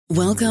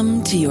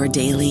Welcome to your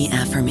daily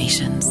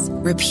affirmations.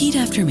 Repeat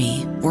after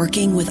me.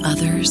 Working with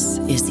others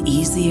is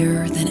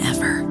easier than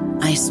ever.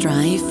 I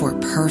strive for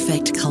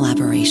perfect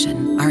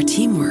collaboration. Our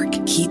teamwork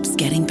keeps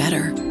getting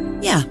better.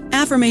 Yeah,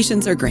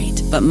 affirmations are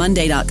great, but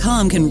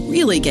Monday.com can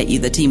really get you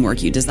the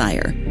teamwork you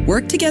desire.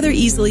 Work together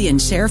easily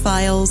and share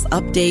files,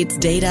 updates,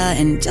 data,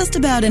 and just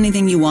about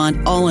anything you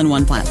want all in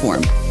one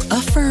platform.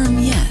 Affirm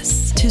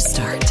yes to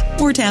start,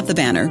 or tap the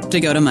banner to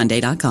go to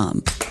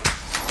Monday.com.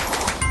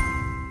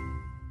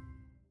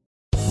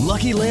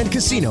 Lucky Land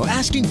Casino,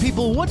 asking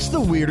people, what's the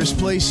weirdest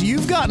place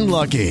you've gotten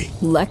lucky?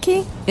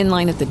 Lucky? In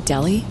line at the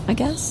deli, I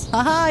guess?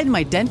 Aha, in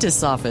my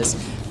dentist's office.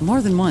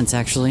 More than once,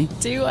 actually.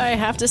 Do I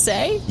have to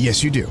say?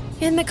 Yes, you do.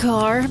 In the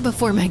car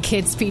before my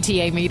kids'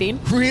 PTA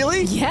meeting.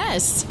 Really?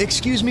 Yes.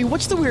 Excuse me,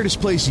 what's the weirdest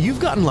place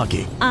you've gotten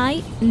lucky?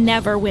 I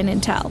never win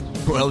and tell.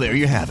 Well, there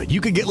you have it. You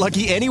can get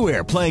lucky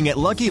anywhere, playing at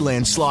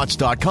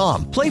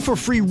LuckyLandSlots.com. Play for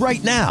free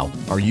right now.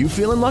 Are you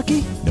feeling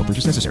lucky? No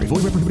purchase necessary.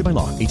 Void where prohibited by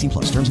law. 18+.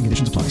 Terms and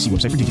conditions apply. See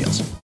website for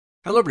details.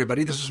 Hello,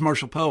 everybody. This is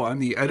Marshall Poe. I'm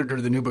the editor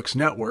of the New Books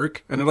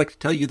Network, and I'd like to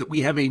tell you that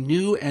we have a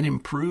new and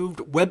improved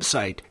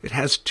website. It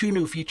has 2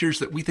 new features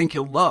that we think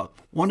you'll love.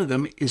 One of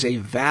them is a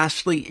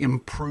vastly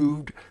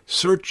improved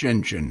search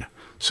engine,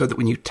 so that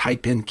when you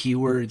type in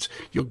keywords,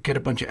 you'll get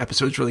a bunch of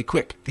episodes really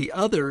quick. The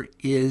other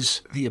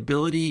is the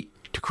ability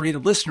to create a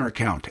listener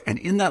account. And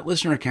in that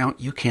listener account,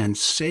 you can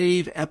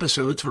save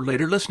episodes for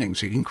later listening.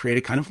 So you can create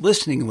a kind of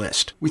listening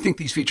list. We think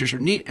these features are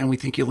neat, and we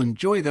think you'll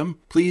enjoy them.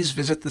 Please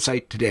visit the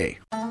site today.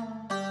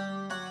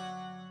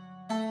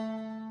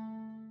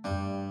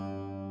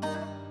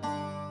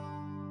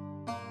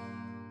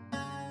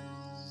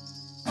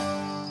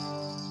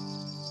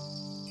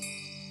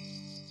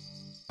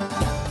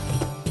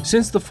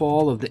 Since the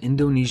fall of the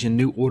Indonesian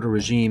New Order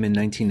regime in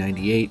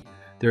 1998,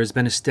 there has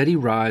been a steady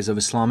rise of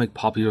Islamic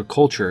popular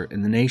culture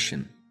in the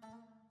nation.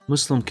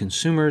 Muslim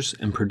consumers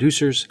and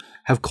producers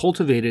have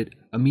cultivated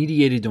a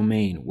mediated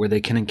domain where they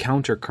can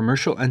encounter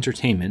commercial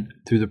entertainment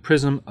through the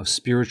prism of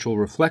spiritual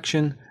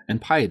reflection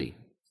and piety.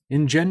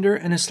 In Gender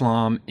and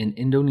Islam in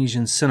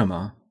Indonesian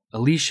Cinema,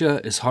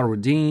 Alicia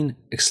Isharuddin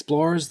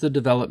explores the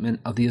development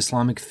of the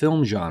Islamic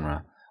film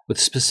genre with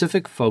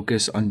specific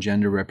focus on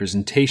gender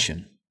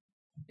representation.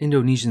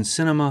 Indonesian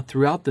cinema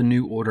throughout the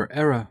New Order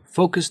era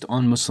focused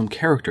on Muslim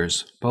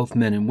characters, both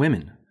men and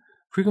women,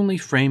 frequently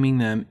framing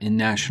them in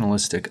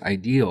nationalistic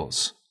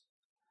ideals.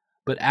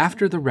 But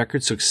after the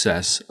record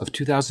success of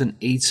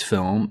 2008's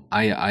film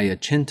Ayat Ayat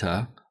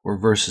Cinta, or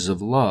Verses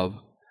of Love,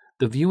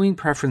 the viewing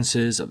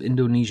preferences of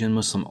Indonesian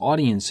Muslim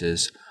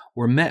audiences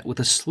were met with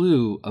a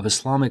slew of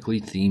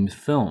Islamically themed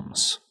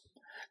films.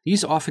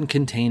 These often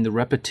contain the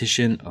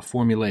repetition of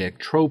formulaic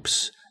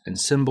tropes and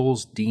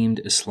symbols deemed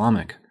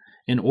Islamic,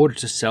 in order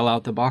to sell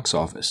out the box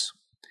office.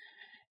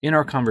 In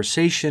our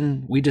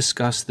conversation, we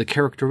discuss the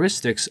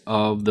characteristics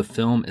of the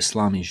film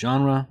Islami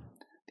genre,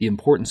 the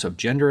importance of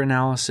gender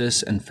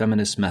analysis and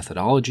feminist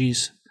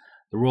methodologies,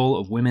 the role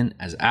of women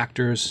as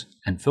actors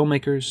and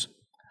filmmakers,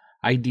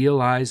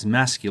 idealized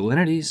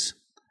masculinities,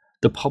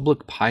 the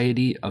public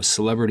piety of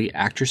celebrity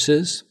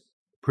actresses,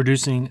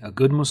 producing a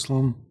good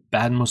Muslim,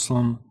 bad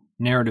Muslim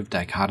narrative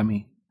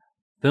dichotomy,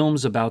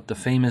 films about the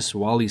famous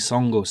Wali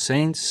Songo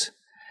saints,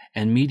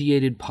 and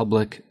mediated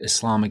public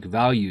Islamic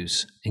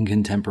values in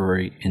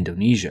contemporary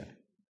Indonesia.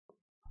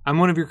 I'm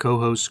one of your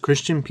co-hosts,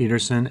 Christian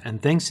Peterson,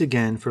 and thanks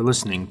again for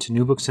listening to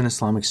New Books in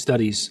Islamic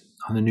Studies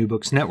on the New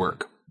Books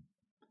Network.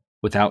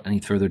 Without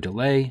any further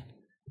delay,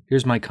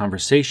 here's my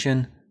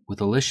conversation with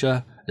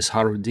Alicia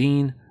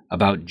Isharuddin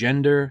about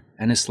gender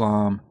and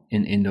Islam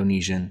in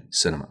Indonesian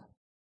cinema.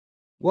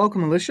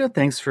 Welcome, Alicia.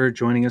 Thanks for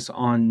joining us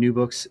on New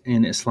Books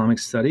in Islamic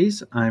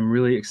Studies. I'm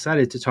really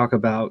excited to talk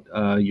about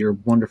your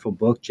wonderful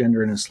book,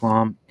 Gender and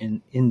Islam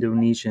in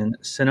Indonesian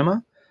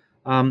Cinema.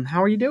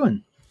 How are you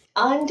doing?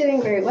 I'm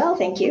doing very well,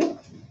 thank you.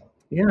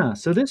 Yeah,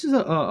 so this is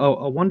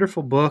a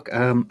wonderful book.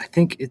 I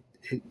think it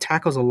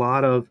tackles a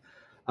lot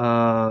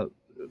of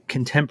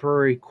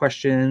contemporary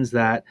questions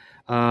that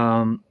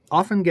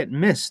often get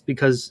missed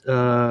because,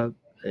 at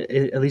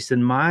least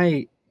in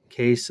my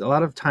case, a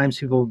lot of times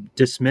people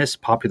dismiss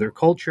popular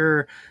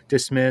culture,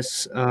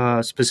 dismiss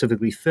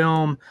specifically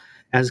film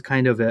as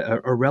kind of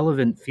a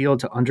relevant field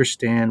to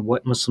understand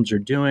what Muslims are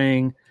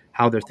doing,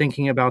 how they're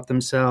thinking about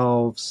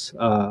themselves.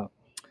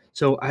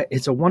 So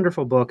it's a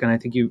wonderful book, and I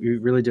think you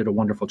really did a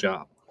wonderful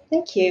job.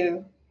 Thank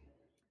you.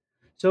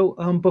 So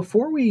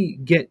before we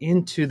get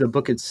into the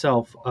book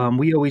itself,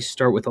 we always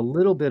start with a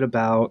little bit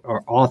about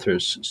our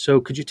authors.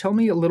 So could you tell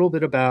me a little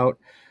bit about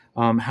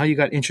how you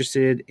got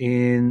interested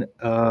in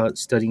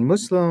studying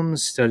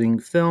Muslims, studying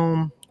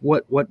film?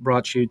 What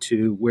brought you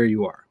to where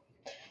you are?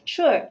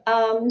 Sure.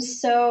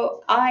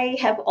 So I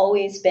have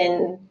always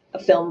been a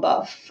film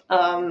buff.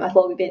 I've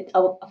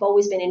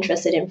always been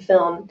interested in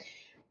film.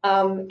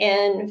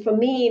 And for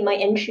me, my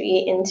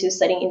entry into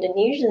studying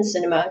Indonesian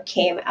cinema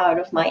came out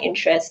of my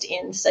interest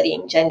in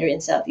studying gender in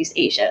Southeast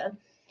Asia.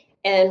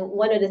 And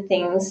one of the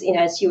things,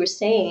 as you were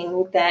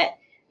saying, that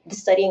the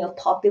studying of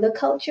popular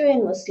culture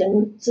in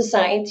Muslim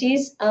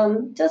societies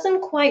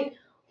doesn't quite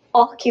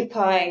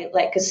occupy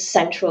like a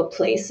central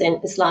place in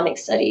Islamic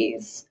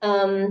studies.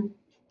 And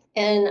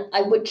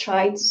I would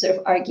try to sort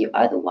of argue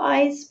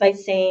otherwise by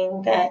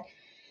saying that,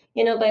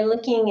 by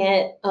looking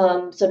at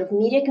sort of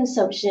media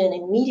consumption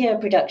and media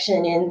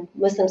production in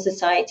Muslim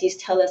societies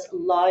tell us a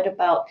lot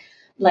about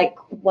like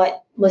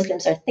what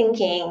Muslims are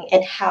thinking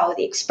and how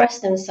they express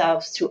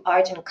themselves through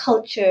art and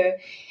culture.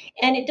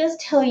 And it does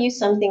tell you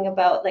something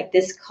about like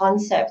this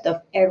concept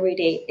of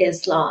everyday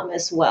Islam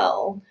as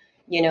well,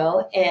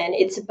 and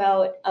it's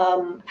about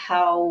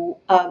how,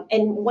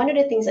 and one of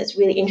the things that's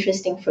really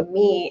interesting for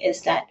me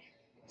is that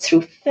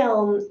through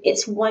film,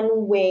 it's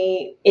one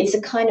way, it's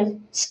a kind of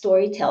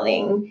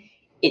storytelling.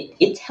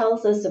 It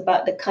tells us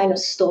about the kind of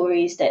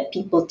stories that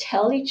people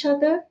tell each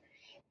other.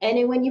 And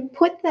then when you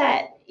put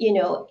that,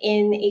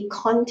 in a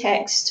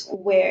context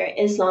where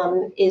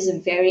Islam is a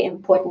very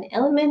important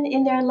element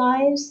in their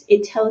lives,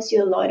 it tells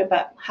you a lot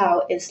about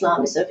how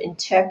Islam is sort of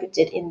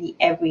interpreted in the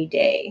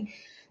everyday.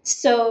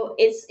 So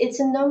it's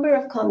a number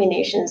of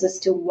combinations as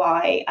to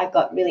why I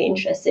got really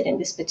interested in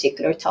this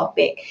particular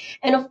topic.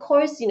 And of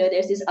course,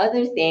 there's this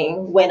other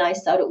thing when I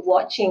started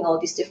watching all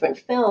these different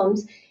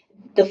films,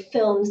 the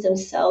films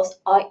themselves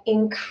are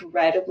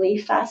incredibly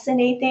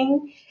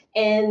fascinating.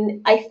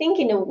 And I think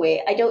in a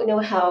way, I don't know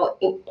how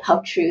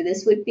true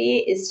this would be.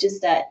 It's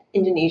just that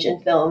Indonesian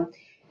film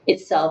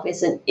itself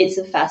it's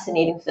a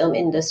fascinating film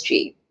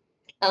industry.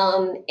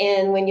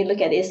 And when you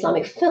look at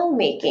Islamic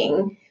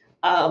filmmaking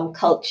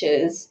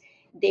cultures,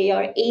 they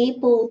are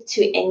able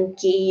to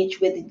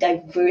engage with the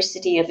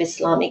diversity of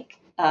Islamic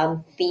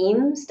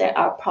themes that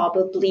are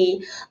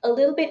probably a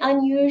little bit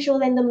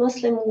unusual in the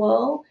Muslim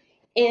world.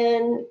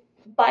 And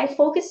by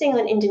focusing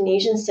on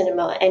Indonesian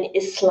cinema and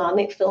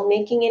Islamic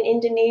filmmaking in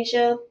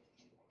Indonesia,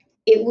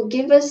 it will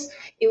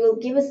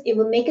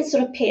make us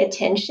sort of pay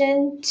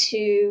attention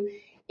to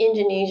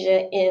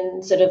Indonesia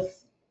in sort of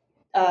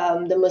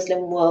the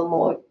Muslim world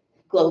more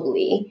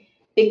globally,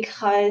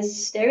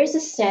 because there is a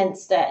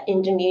sense that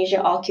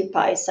Indonesia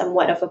occupies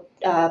somewhat of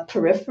a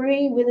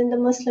periphery within the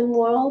Muslim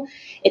world.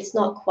 It's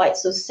not quite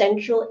so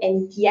central,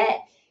 and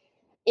yet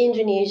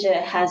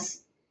Indonesia has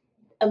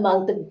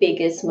among the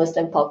biggest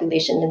Muslim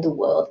population in the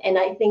world. And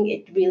I think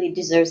it really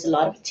deserves a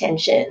lot of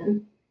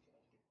attention.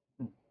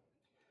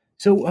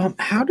 So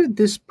how did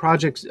this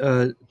project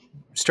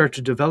start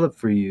to develop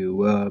for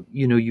you?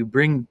 You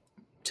bring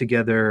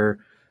together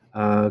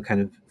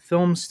kind of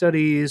film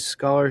studies,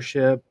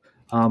 scholarship,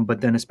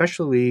 but then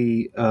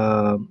especially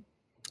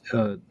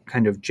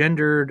kind of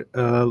gendered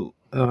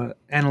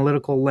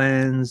analytical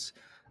lens,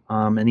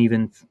 and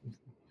even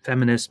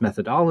feminist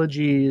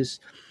methodologies.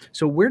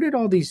 So where did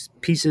all these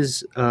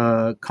pieces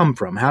come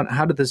from?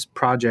 How did this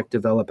project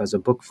develop as a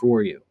book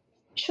for you?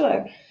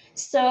 Sure.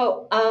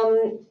 So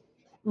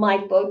my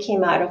book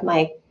came out of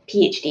my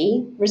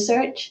PhD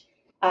research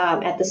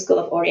at the School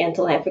of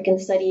Oriental African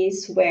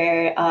Studies,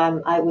 where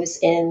I was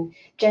in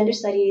gender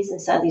studies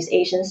and Southeast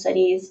Asian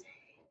studies.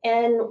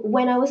 And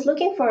when I was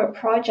looking for a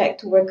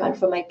project to work on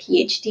for my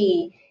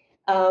PhD,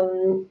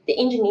 the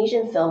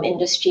Indonesian film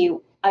industry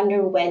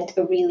underwent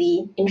a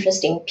really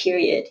interesting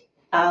period.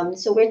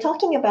 So we're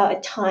talking about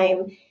a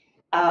time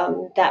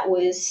that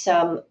was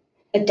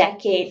a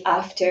decade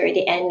after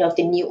the end of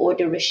the New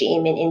Order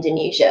regime in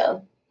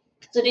Indonesia.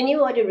 So the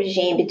New Order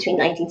regime between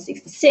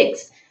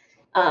 1966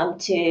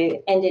 to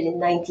ended in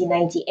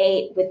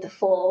 1998 with the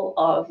fall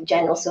of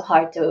General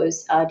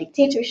Suharto's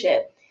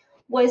dictatorship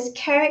was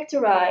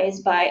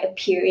characterized by a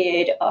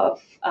period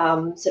of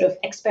sort of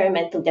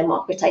experimental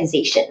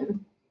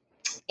democratization.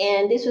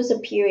 And this was a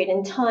period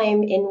in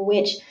time in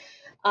which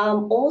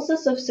all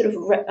sorts of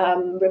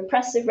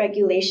repressive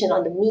regulation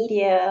on the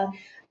media,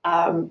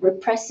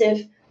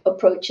 repressive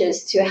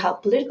approaches to how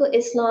political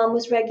Islam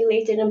was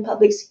regulated in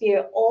public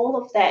sphere, all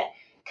of that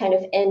kind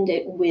of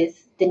ended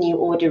with the New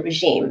Order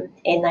regime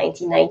in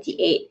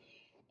 1998.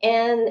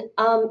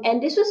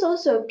 And this was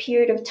also a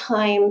period of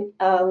time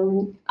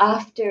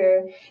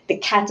after the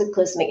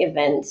cataclysmic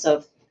events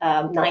of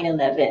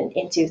 9/11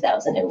 in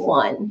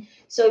 2001.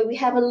 So we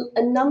have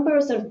a number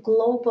of sort of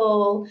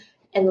global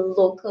and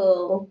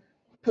local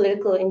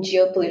political and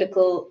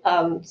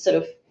geopolitical sort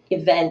of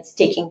events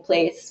taking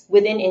place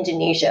within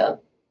Indonesia.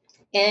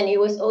 And it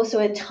was also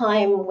a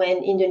time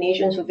when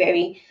Indonesians were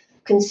very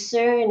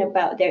concerned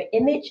about their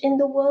image in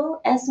the world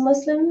as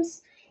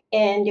Muslims.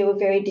 And they were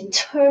very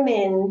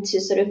determined to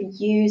sort of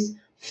use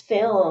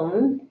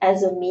film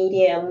as a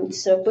medium to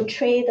sort of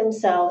portray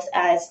themselves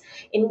as,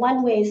 in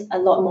one way, a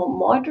lot more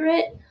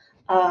moderate,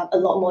 a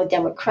lot more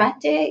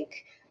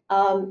democratic.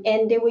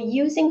 And they were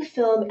using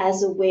film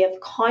as a way of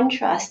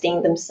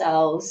contrasting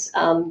themselves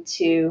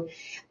to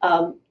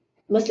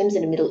Muslims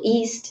in the Middle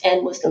East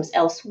and Muslims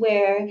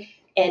elsewhere.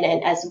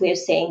 And as a way of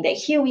saying that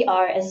here we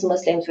are as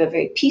Muslims, we're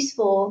very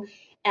peaceful.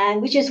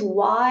 And which is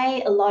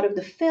why a lot of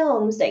the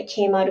films that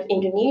came out of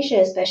Indonesia,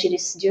 especially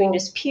during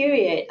this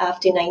period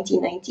after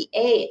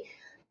 1998,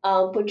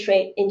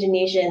 portrayed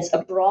Indonesians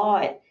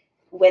abroad,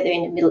 whether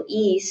in the Middle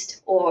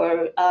East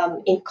or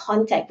in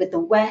contact with the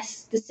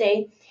West, to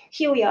say,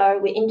 here we are,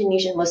 we're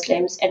Indonesian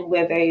Muslims, and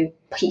we're very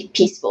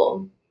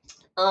peaceful.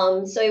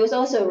 So it was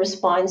also a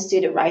response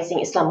to the rising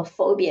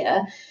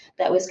Islamophobia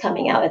that was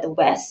coming out of the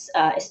West,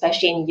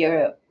 especially in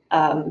Europe,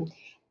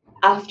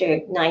 after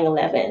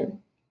 9/11.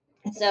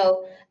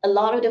 So a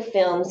lot of the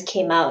films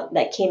came out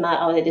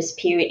of this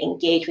period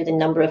engaged with a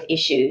number of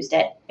issues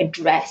that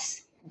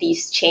address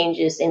these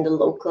changes in the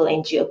local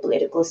and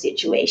geopolitical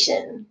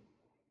situation.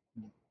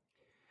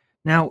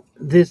 Now,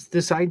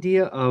 this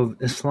idea of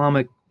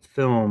Islamic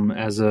film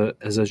as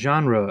a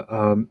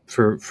genre,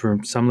 for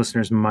some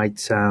listeners might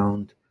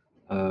sound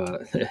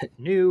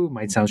new,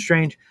 might sound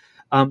strange.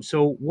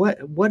 So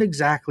what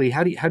exactly?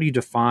 How do you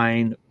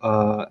define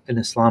an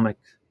Islamic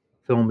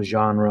film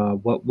genre?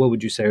 What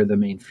would you say are the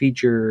main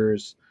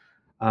features?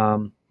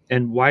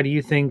 And why do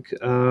you think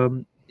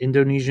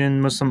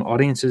Indonesian Muslim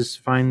audiences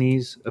find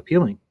these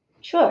appealing?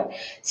 Sure.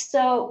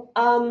 So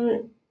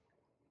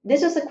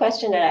this was a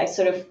question that I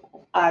sort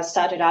of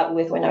started out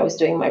with when I was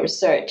doing my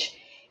research.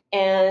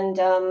 And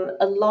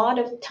a lot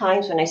of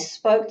times when I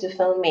spoke to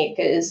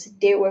filmmakers,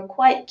 they were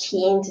quite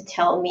keen to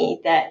tell me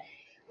that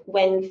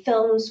when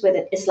films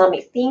with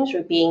Islamic themes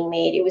were being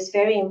made, it was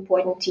very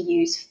important to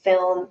use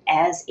film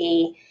as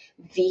a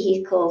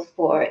vehicle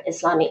for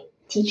Islamic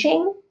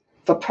teaching,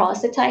 for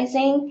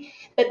proselytizing.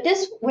 But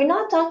we're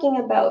not talking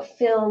about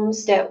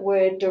films that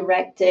were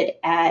directed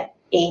at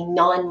a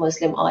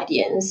non-Muslim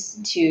audience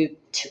to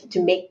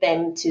make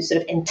them, to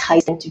sort of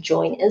entice them to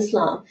join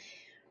Islam.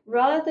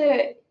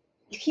 Rather,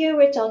 here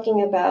we're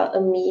talking about a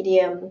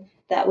medium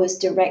that was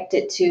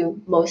directed to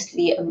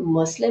mostly a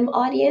Muslim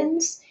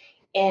audience,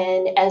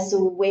 and as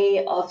a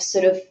way of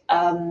sort of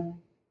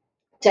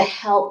to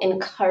help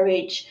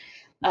encourage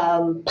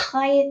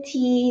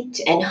piety,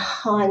 to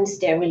enhance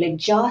their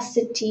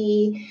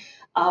religiosity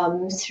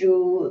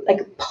through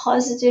like a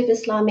positive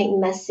Islamic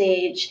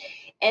message.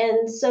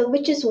 And so,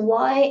 which is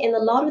why in a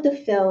lot of the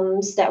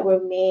films that were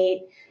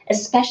made,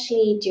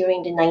 especially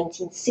during the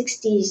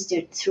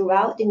 1960s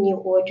throughout the New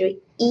Order,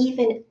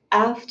 even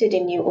after the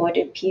New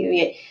Order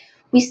period,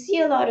 we see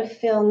a lot of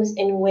films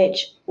in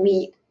which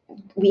we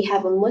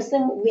have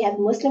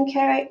Muslim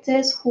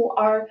characters who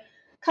are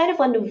kind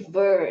of on the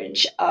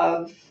verge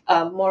of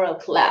moral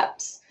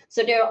collapse.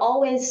 So they're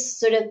always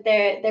sort of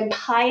their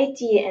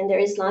piety and their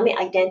Islamic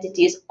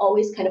identity is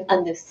always kind of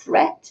under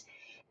threat.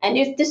 And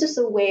this is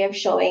a way of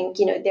showing,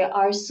 there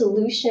are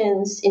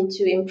solutions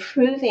into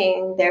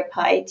improving their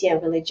piety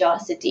and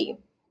religiosity.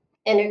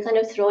 And they're kind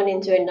of thrown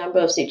into a number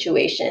of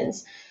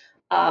situations.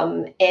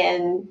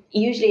 And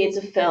usually it's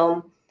a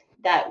film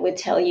that would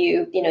tell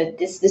you,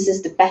 this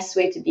is the best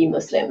way to be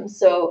Muslim.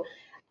 So,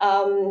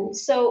 and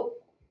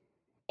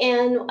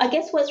I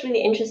guess what's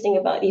really interesting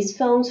about these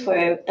films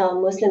for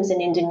Muslims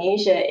in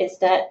Indonesia is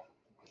that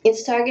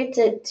it's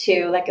targeted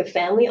to like a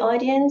family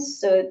audience.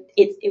 So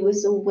it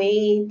was a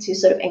way to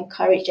sort of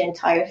encourage the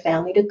entire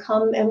family to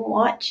come and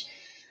watch.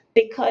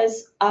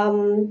 Because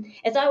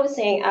as I was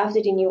saying,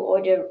 after the New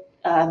Order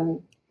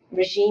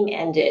regime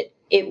ended,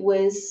 it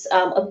was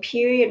a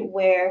period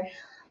where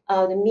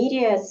the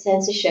media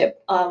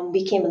censorship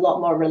became a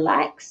lot more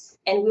relaxed.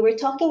 And we were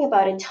talking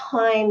about a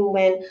time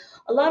when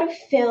a lot of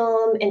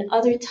film and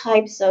other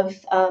types of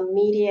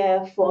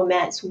media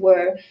formats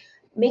were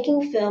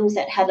making films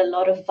that had a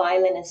lot of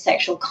violent and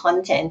sexual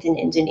content in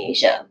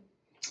Indonesia.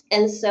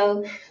 And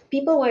so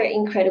people were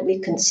incredibly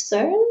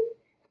concerned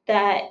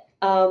that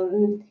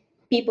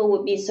people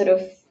would be sort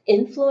of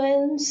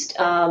influenced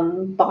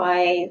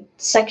by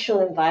sexual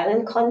and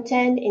violent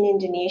content in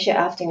Indonesia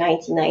after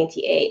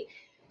 1998.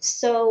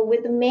 So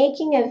with the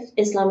making of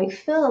Islamic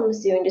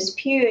films during this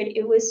period,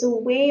 it was a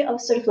way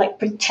of sort of like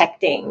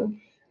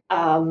protecting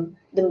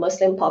the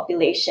Muslim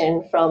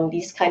population from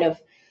these kind of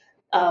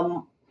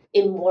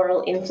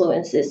immoral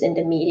influences in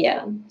the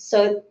media.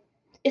 So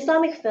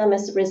Islamic film,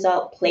 as a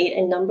result, played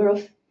a number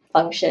of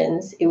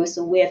functions. It was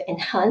a way of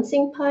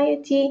enhancing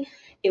piety.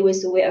 It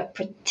was a way of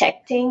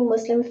protecting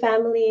Muslim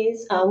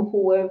families who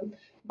were,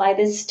 by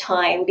this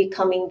time,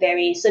 becoming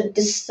very sort of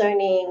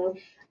discerning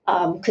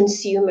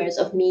consumers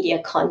of media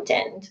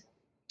content.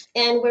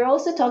 And we're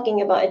also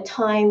talking about a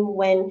time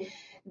when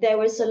there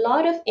was a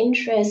lot of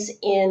interest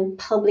in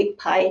public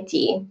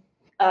piety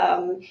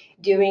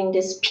during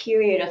this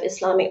period of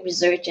Islamic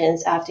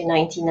resurgence after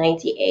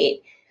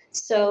 1998.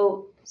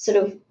 So sort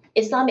of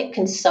Islamic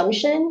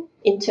consumption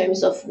in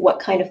terms of what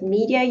kind of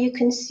media you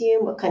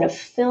consume, what kind of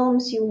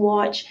films you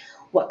watch,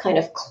 what kind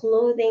of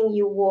clothing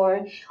you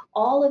wore,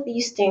 all of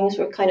these things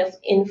were kind of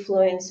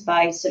influenced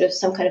by sort of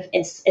some kind of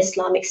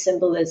Islamic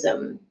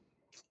symbolism.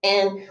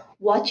 And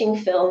watching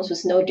films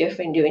was no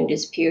different during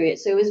this period.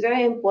 So it was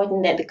very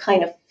important that the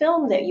kind of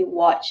film that you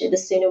watch at the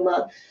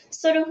cinema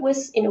sort of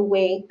was, in a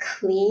way,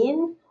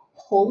 clean,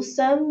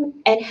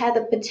 wholesome, and had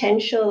the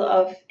potential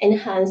of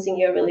enhancing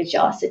your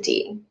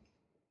religiosity.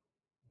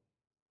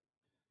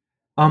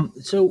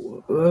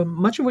 So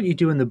much of what you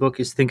do in the book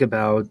is think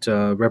about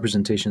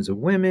representations of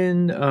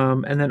women,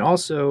 and then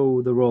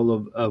also the role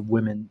of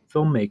women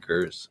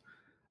filmmakers.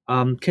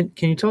 Can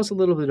you tell us a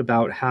little bit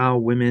about how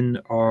women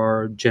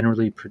are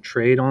generally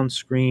portrayed on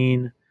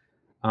screen?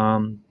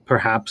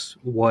 Perhaps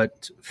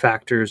what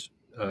factors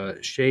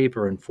shape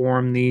or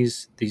inform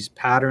these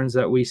patterns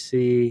that we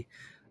see?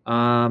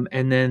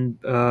 And then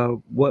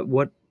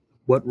what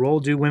role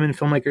do women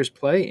filmmakers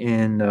play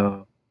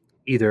in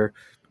either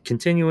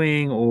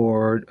continuing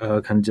or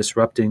kind of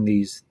disrupting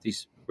these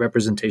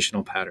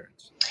representational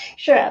patterns?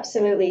 Sure,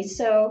 absolutely.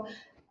 So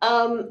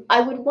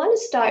I would want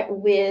to start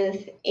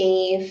with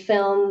a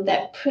film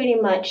that pretty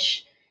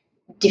much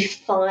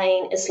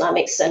defined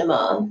Islamic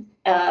cinema.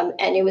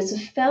 And it was a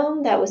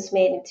film that was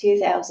made in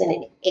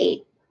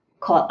 2008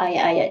 called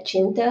Ayat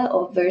Cinta,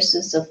 or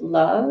Verses of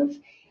Love.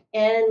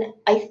 And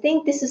I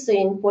think this is an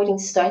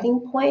important starting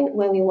point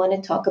when we want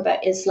to talk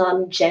about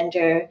Islam,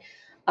 gender,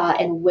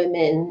 and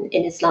women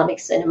in Islamic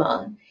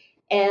cinema.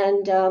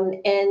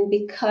 And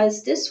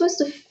because this was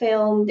the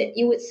film that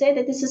you would say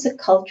that this is a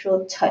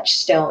cultural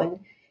touchstone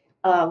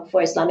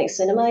for Islamic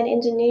cinema in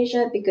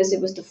Indonesia, because it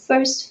was the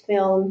first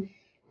film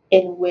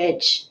in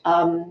which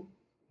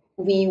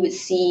we would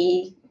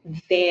see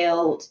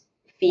veiled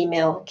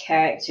female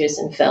characters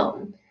in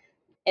film.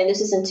 And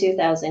this is in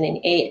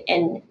 2008,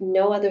 and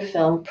no other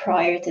film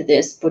prior to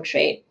this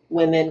portrayed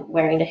women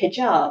wearing the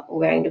hijab or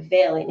wearing the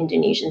veil in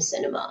Indonesian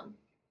cinema.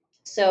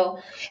 So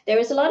there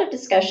is a lot of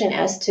discussion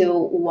as to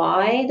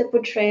why the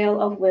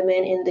portrayal of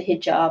women in the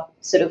hijab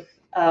sort of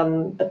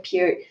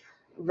appeared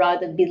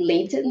rather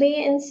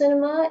belatedly in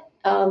cinema,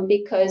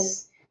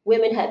 because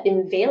women had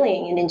been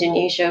veiling in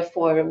Indonesia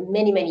for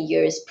many, many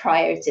years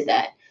prior to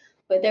that.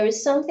 But there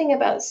is something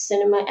about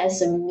cinema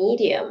as a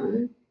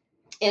medium,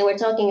 and we're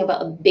talking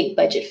about a big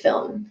budget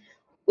film.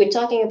 We're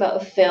talking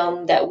about a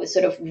film that would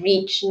sort of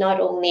reach not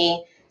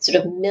only sort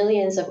of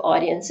millions of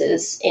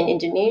audiences in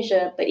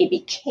Indonesia, but it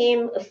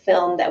became a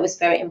film that was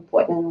very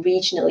important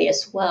regionally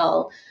as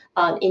well,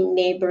 in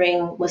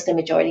neighboring Muslim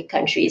majority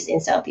countries in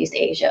Southeast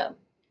Asia.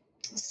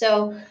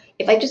 So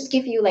if I just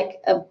give you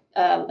like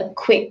a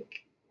quick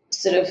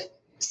sort of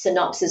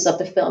synopsis of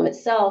the film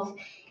itself,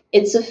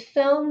 it's a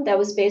film that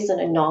was based on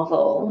a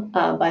novel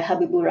by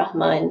Habibur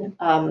Rahman,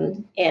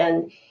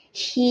 and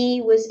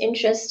he was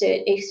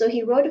interested. So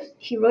he wrote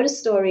a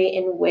story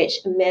in which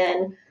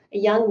a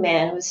young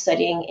man was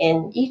studying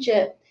in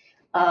Egypt,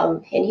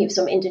 and he was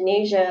from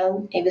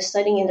Indonesia. He was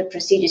studying in the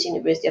prestigious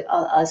University of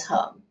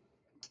Al-Azhar.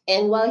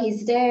 And while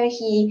he's there,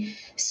 he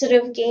sort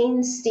of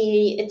gains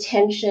the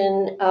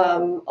attention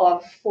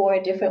of 4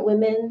 different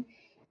women.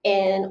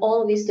 And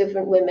all of these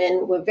different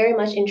women were very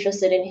much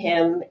interested in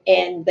him.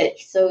 But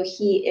so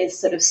he is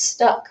sort of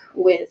stuck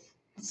with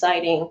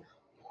deciding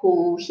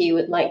who he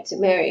would like to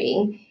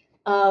marry.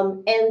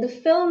 And the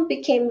film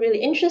became really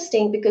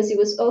interesting because it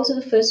was also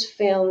the first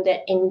film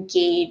that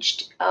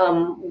engaged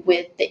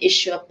with the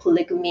issue of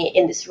polygamy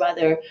in this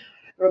rather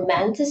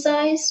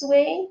romanticized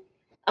way.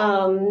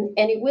 And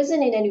it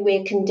wasn't in any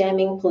way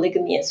condemning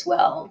polygamy as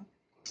well.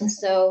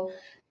 So,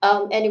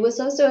 and it was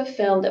also a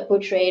film that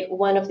portrayed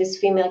one of these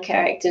female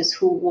characters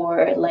who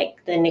wore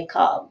like the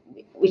niqab,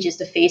 which is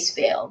the face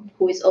veil,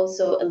 who is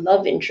also a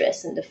love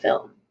interest in the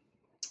film.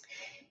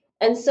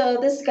 And so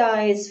this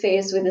guy is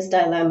faced with this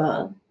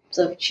dilemma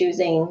of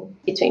choosing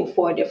between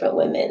 4 different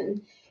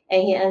women.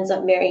 And he ends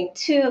up marrying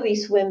 2 of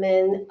these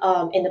women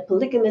in a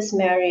polygamous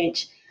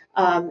marriage.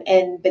 But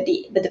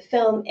the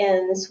film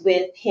ends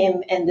with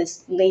him and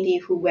this lady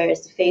who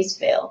wears the face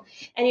veil.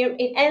 And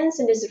it ends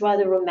in this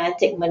rather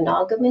romantic,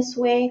 monogamous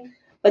way.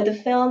 But the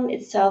film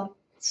itself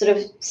sort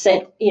of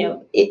said,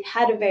 it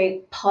had a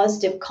very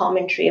positive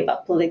commentary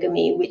about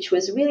polygamy, which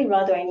was really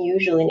rather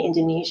unusual in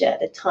Indonesia at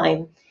the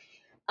time.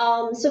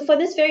 So for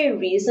this very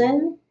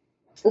reason,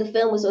 the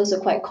film was also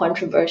quite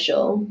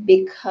controversial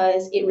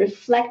because it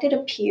reflected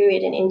a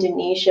period in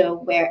Indonesia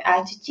where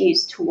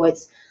attitudes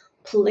towards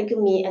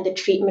polygamy and the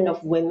treatment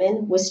of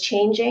women was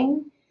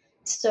changing.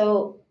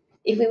 So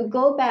if we would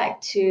go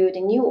back to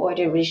the New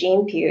Order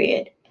regime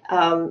period,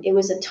 it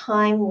was a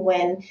time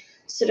when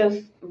sort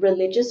of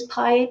religious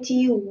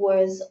piety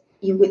was,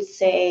 you would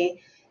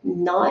say,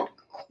 not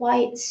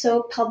quite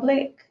so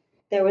public.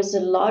 There was a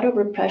lot of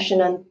repression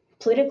on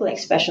political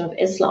expression of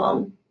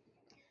Islam.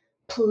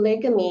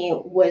 Polygamy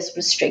was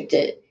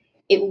restricted.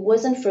 It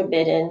wasn't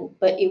forbidden,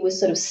 but it was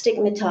sort of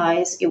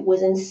stigmatized. It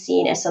wasn't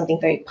seen as something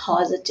very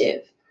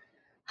positive.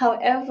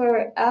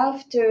 However,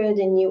 after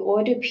the New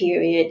Order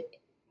period,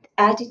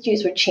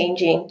 attitudes were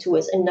changing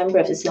towards a number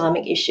of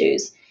Islamic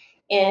issues.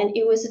 And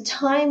it was a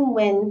time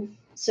when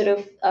sort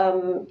of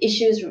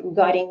issues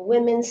regarding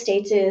women's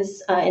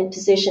status and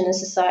position in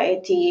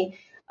society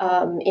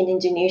in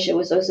Indonesia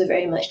was also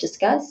very much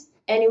discussed.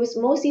 And it was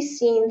mostly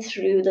seen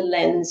through the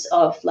lens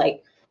of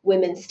like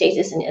women's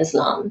status in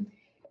Islam.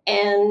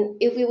 And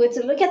if we were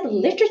to look at the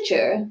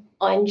literature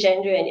on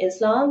gender and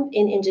Islam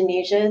in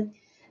Indonesia,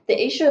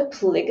 the issue of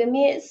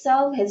polygamy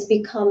itself has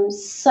become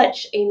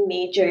such a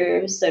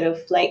major sort of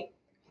like,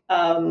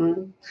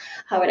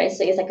 how would I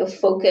say, it's like a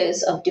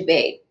focus of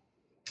debate.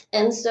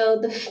 And so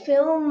the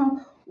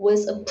film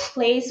was a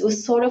place,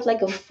 was sort of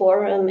like a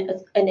forum,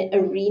 an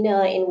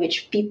arena in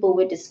which people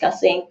were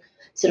discussing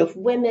sort of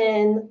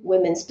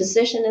women's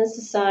position in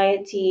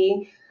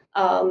society,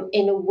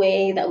 in a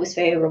way that was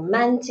very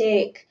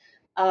romantic,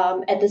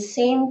 At the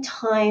same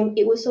time,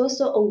 it was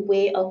also a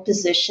way of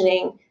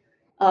positioning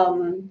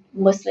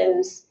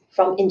Muslims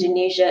from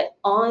Indonesia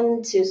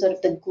onto sort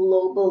of the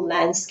global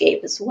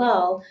landscape as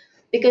well,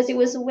 because it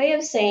was a way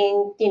of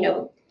saying,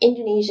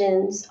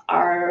 Indonesians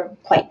are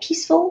quite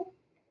peaceful.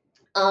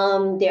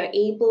 They're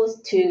able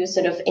to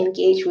sort of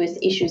engage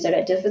with issues that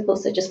are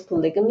difficult, such as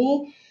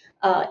polygamy,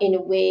 in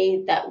a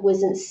way that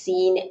wasn't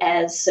seen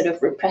as sort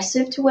of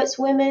repressive towards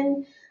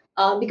women.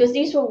 Because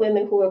these were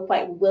women who were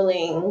quite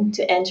willing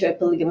to enter a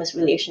polygamous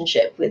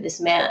relationship with this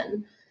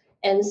man.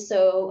 And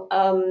so,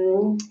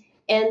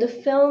 and the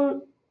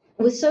film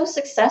was so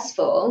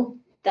successful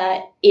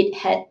that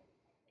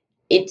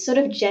it sort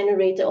of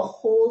generated a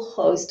whole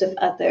host of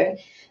other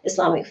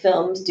Islamic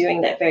films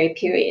during that very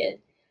period.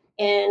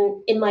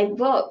 And in my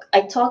book,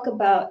 I talk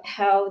about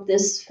how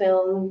this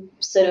film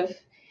sort of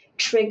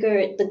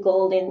triggered the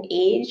golden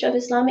age of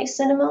Islamic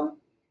cinema.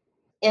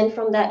 And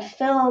from that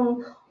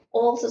film,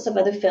 all sorts of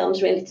other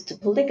films related to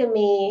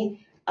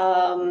polygamy,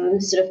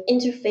 sort of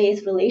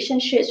interfaith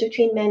relationships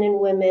between men and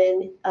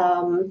women,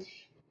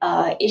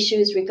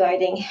 issues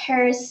regarding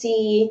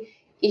heresy,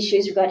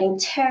 issues regarding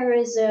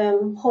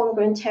terrorism,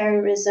 homegrown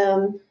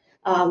terrorism,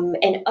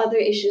 and other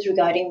issues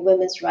regarding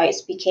women's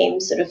rights became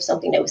sort of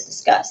something that was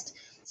discussed.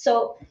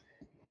 So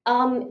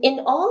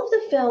in all of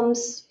the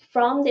films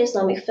from the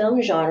Islamic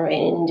film genre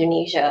in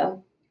Indonesia,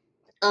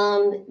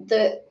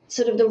 the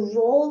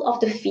role of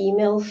the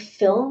female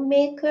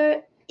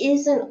filmmaker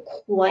isn't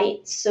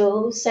quite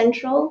so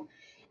central.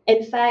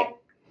 In fact,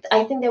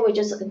 I think there were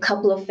just a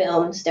couple of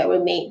films that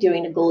were made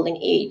during the golden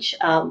age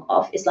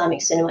of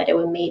Islamic cinema that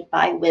were made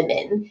by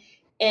women.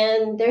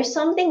 And there's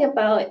something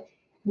about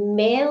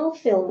male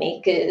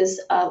filmmakers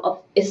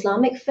of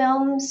Islamic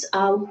films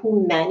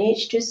who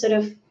managed to sort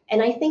of,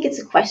 and I think it's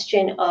a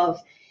question of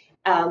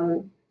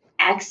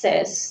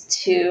access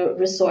to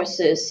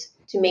resources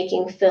to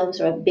making films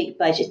that are big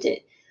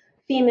budgeted.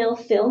 Female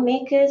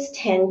filmmakers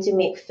tend to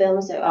make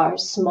films that are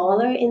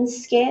smaller in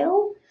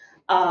scale.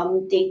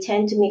 They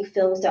tend to make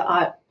films that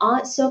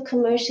aren't so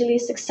commercially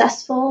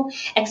successful,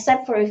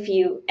 except for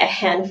a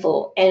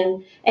handful.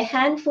 And a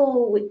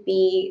handful would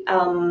be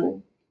a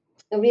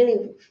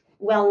really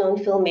well-known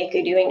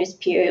filmmaker during this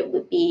period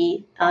would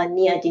be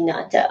Nia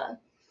Dinata,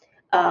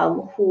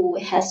 who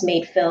has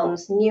made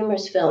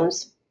numerous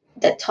films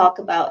that talk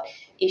about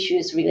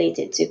issues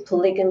related to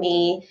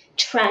polygamy,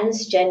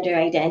 transgender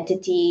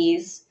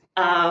identities,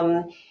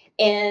 and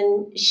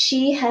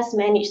she has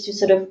managed to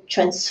sort of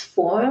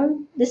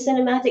transform the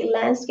cinematic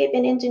landscape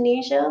in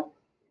Indonesia.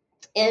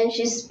 And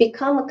she's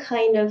become a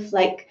kind of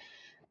like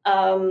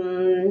a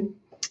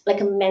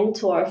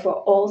mentor for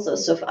all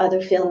sorts of other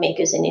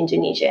filmmakers in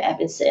Indonesia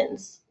ever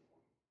since.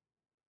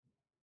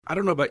 I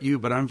don't know about you,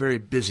 but I'm very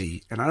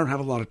busy and I don't have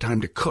a lot of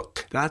time to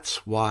cook.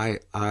 That's why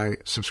I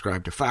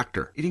subscribe to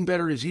Factor. Eating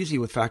better is easy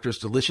with Factor's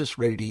delicious,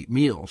 ready-to-eat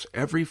meals.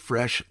 Every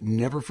fresh,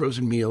 never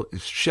frozen meal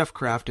is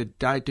chef-crafted,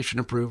 dietitian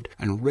approved,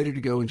 and ready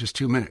to go in just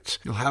 2 minutes.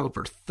 You'll have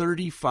over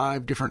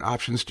 35 different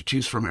options to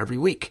choose from every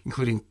week,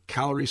 including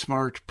Calorie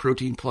Smart,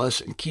 Protein Plus,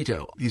 and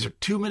Keto. These are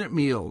 2-minute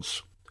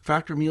meals.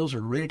 Factor meals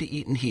are ready to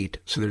eat and heat,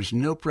 so there's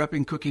no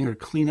prepping, cooking, or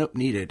cleanup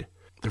needed.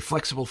 They're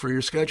flexible for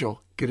your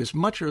schedule. Get as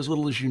much or as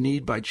little as you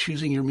need by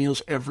choosing your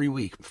meals every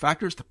week.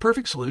 Factor is the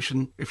perfect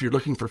solution if you're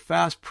looking for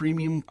fast,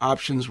 premium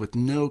options with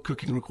no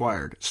cooking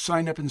required.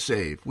 Sign up and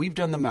save. We've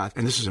done the math,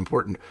 and this is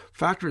important.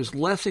 Factor is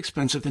less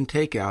expensive than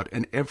takeout,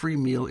 and every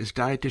meal is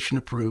dietitian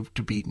approved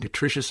to be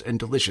nutritious and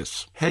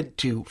delicious. Head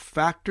to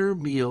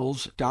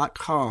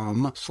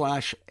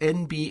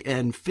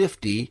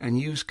factormeals.com/NBN50 and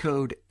use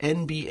code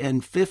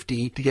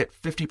NBN50 to get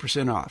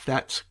 50% off.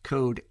 That's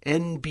code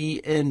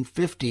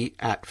NBN50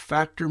 at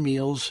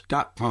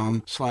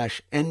factormeals.com/NBN50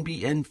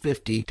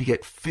 to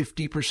get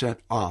 50%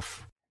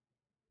 off.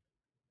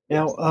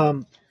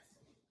 Now,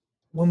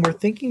 when we're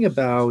thinking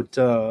about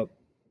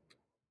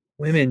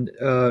women,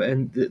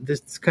 and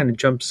this kind of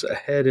jumps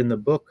ahead in the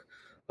book,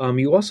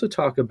 you also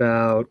talk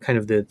about kind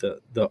of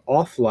the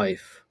off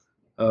life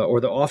or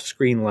the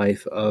off-screen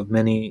life of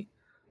many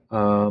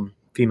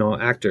female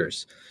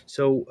actors.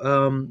 So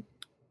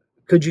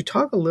could you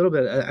talk a little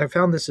bit? I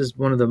found this is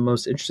one of the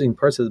most interesting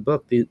parts of the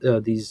book,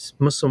 these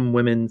Muslim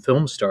women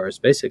film stars,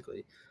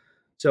 basically.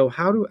 So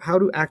how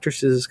do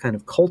actresses kind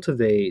of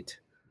cultivate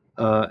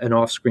an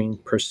off-screen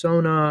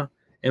persona?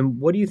 And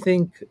what do you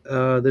think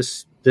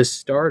this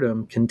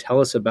stardom can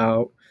tell us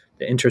about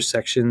the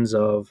intersections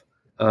of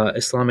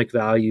Islamic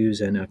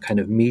values and a kind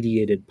of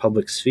mediated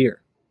public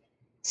sphere?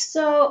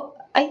 So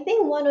I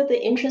think one of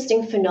the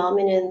interesting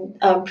phenomenon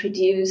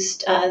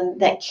produced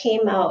that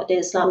came out the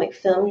Islamic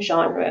film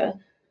genre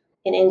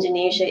in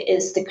Indonesia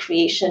is the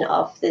creation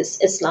of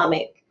this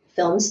Islamic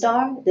film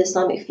star, the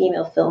Islamic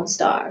female film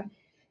star.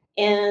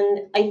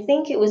 And I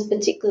think it was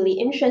particularly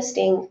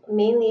interesting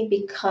mainly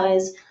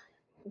because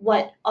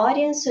what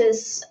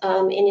audiences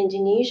in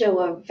Indonesia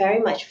were very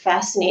much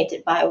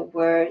fascinated by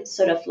were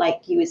sort of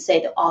like you would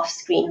say the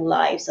off-screen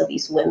lives of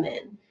these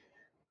women.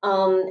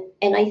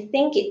 And I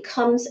think it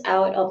comes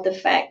out of the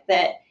fact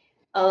that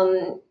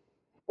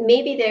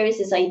maybe there is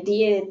this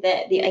idea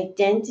that the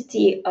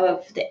identity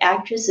of the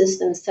actresses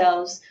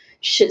themselves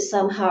should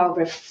somehow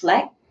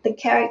reflect the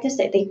characters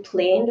that they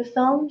play in the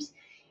films.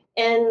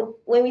 And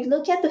when we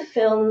look at the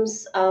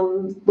films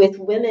with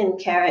women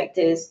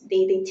characters,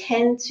 they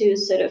tend to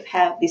sort of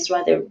have this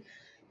rather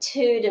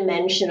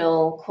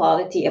two-dimensional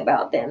quality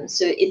about them.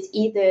 So it's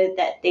either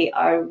that they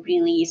are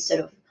really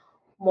sort of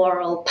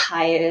moral,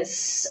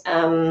 pious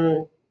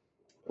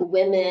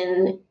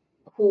women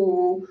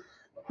who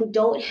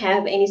don't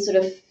have any sort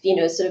of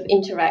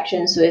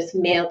interactions with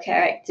male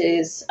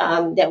characters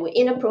that were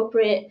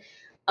inappropriate.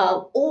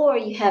 Or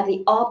you have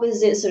the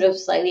opposite, sort of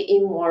slightly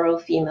immoral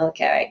female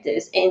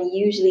characters. And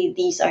usually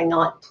these are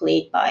not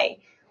played by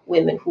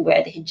women who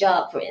wear the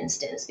hijab, for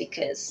instance,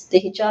 because the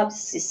hijab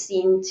is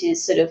seen to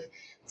sort of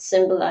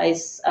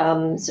symbolize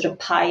sort of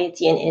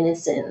piety and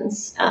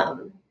innocence.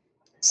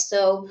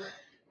 So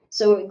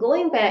we're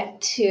going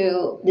back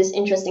to this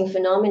interesting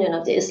phenomenon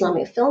of the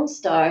Islamic film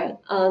star.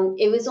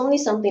 It was only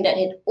something that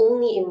had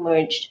only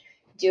emerged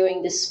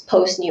during this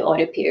post-New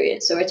Order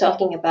period. So we're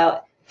talking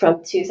about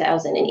from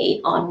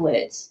 2008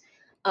 onwards.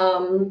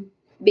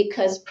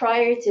 Because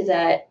prior to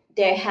that,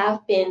 there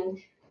have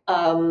been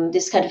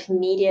this kind of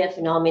media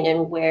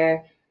phenomenon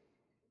where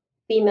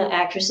female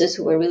actresses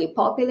who were really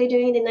popular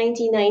during the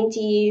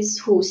 1990s,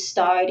 who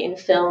starred in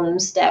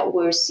films that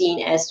were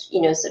seen as,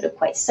 sort of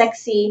quite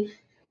sexy,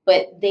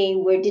 but they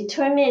were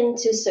determined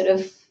to sort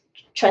of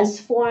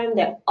transform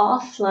their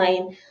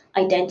offline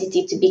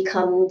identity to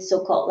become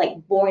so-called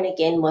like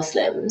born-again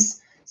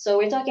Muslims. So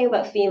we're talking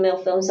about female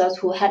film stars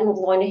who hadn't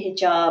worn a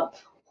hijab,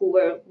 who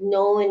were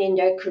known in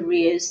their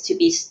careers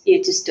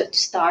to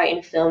star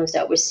in films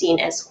that were seen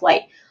as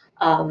quite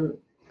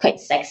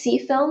sexy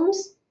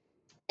films,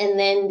 and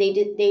then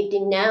they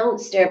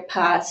denounced their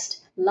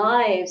past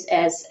lives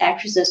as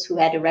actresses who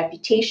had a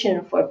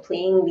reputation for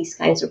playing these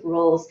kinds of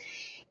roles,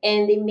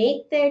 and they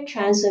make their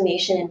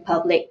transformation in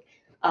public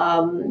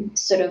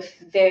sort of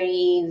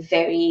very,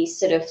 very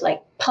sort of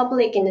like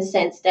public in the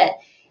sense that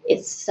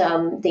it's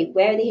they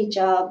wear the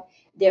hijab,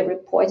 they're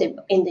reported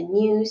in the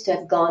news to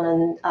have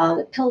gone on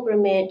a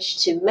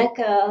pilgrimage to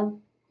Mecca,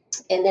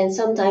 and then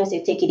sometimes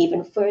they take it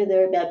even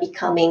further by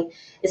becoming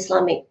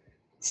Islamic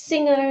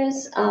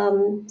singers.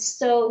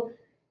 So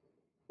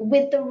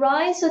with the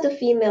rise of the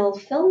female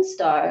film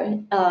star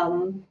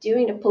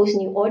during the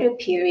post-New Order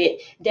period,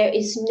 there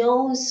is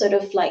no sort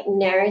of like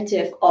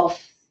narrative of,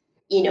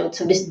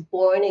 to this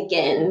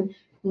born-again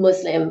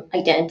Muslim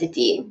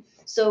identity.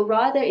 So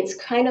rather, it's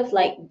kind of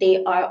like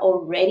they are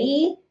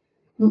already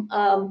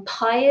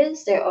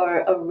pious, they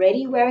are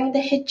already wearing the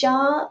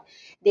hijab,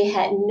 they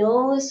had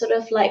no sort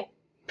of like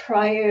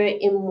prior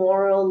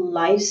immoral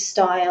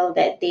lifestyle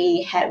that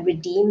they had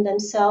redeemed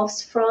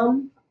themselves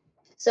from.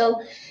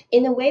 So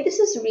in a way, this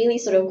is really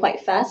sort of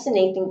quite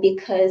fascinating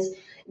because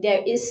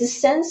there is a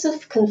sense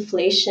of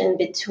conflation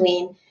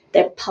between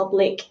their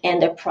public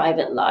and their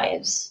private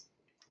lives.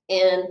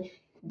 And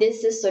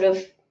this is sort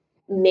of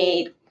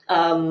made,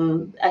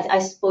 I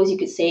suppose you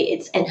could say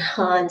it's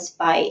enhanced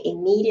by a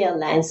media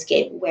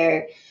landscape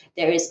where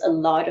there is a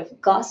lot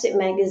of gossip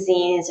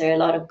magazines, there are a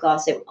lot of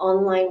gossip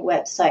online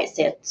websites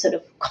that sort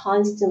of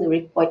constantly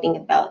reporting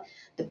about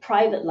the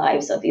private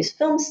lives of these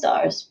film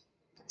stars.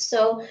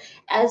 So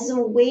as a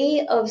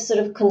way of sort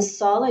of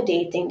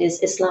consolidating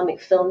this Islamic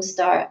film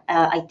star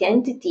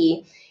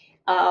identity,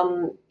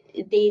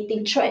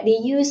 they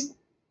use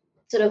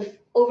sort of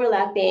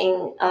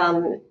overlapping,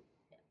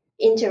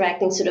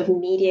 interacting sort of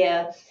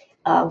media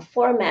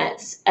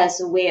formats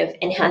as a way of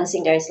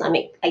enhancing their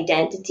Islamic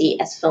identity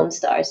as film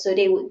stars. So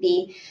they would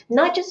be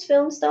not just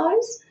film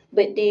stars,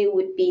 but they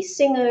would be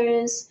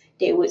singers.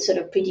 They would sort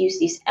of produce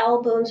these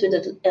albums with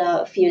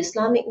a few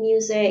Islamic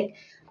music.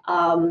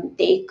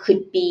 They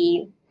could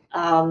be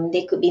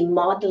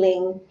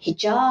modeling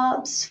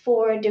hijabs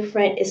for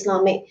different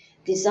Islamic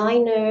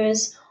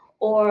designers,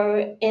 or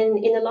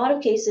in a lot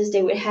of cases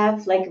they would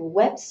have like a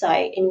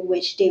website in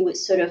which they would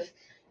sort of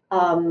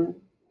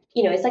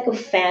it's like a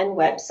fan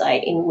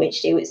website in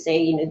which they would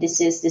say, this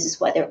is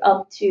what they're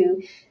up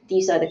to.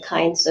 These are the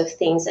kinds of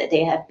things that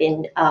they have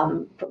been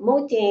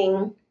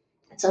promoting.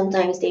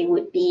 Sometimes they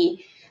would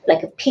be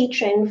like a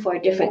patron for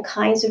different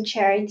kinds of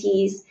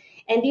charities.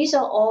 And these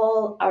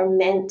are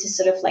meant to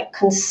sort of like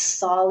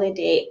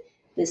consolidate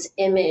this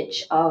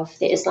image of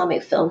the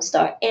Islamic film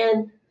star.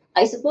 And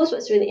I suppose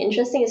what's really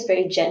interesting is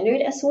very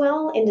gendered as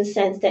well, in the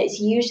sense that it's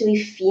usually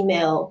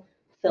female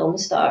film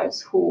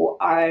stars who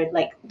are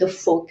like the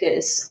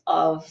focus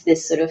of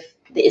this sort of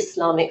the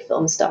Islamic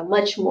film star,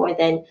 much more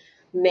than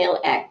male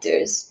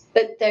actors.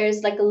 But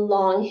there's like a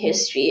long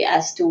history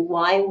as to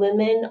why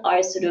women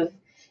are sort of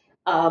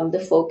the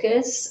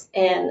focus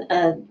and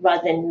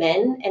rather than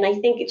men. And I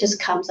think it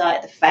just comes out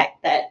of the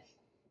fact that,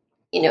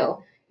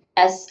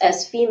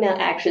 as female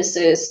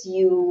actresses,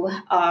 you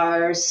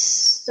are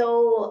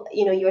so,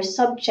 you're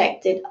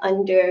subjected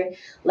under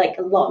like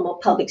a lot more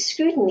public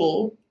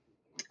scrutiny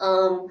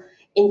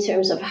in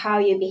terms of how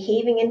you're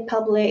behaving in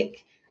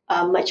public,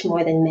 much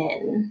more than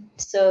men.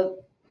 So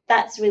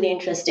that's really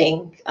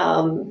interesting,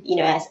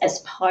 as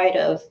part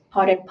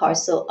and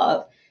parcel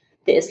of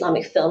the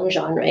Islamic film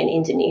genre in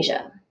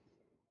Indonesia.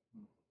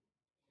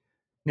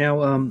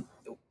 Now,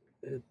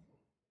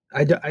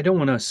 I don't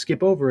want to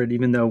skip over it,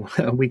 even though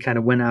we kind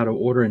of went out of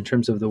order in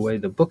terms of the way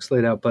the book's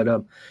laid out. But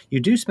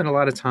you do spend a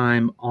lot of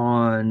time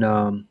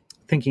on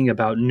thinking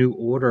about New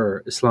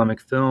Order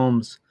Islamic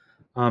films,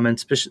 and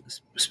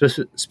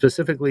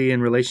specifically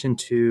in relation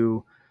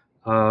to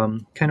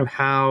kind of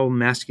how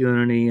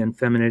masculinity and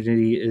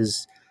femininity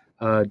is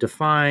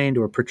defined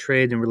or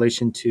portrayed in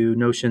relation to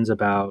notions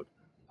about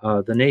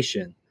the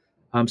nation.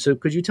 So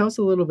could you tell us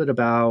a little bit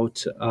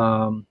about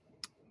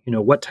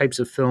what types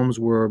of films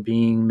were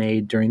being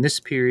made during this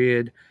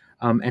period,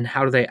 and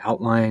how do they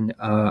outline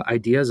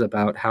ideas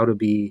about how to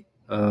be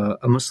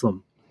a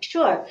Muslim?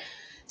 Sure.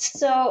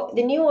 So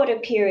the New Order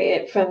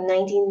period from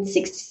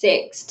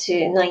 1966 to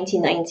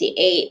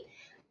 1998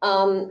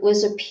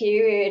 was a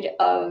period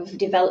of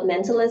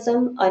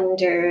developmentalism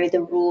under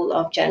the rule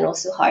of General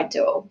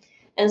Suharto.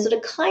 And so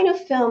the kind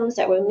of films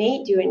that were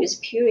made during this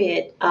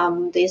period,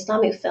 the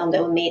Islamic film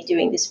that were made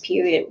during this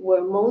period,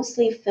 were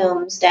mostly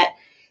films that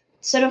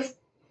sort of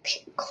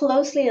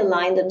closely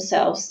aligned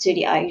themselves to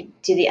the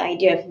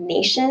idea of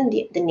nation,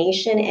 the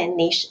nation and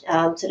nation,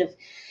 sort of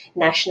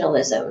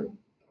nationalism.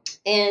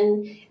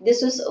 And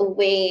this was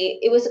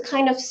it was a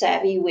kind of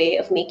savvy way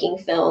of making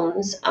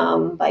films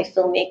by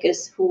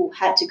filmmakers who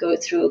had to go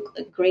through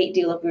a great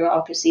deal of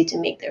bureaucracy to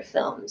make their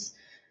films.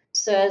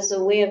 So as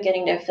a way of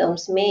getting their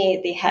films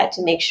made, they had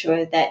to make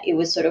sure that it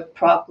was sort of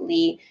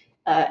properly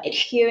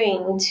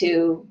adhering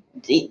to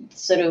the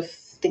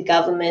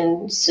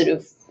government sort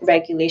of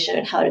regulation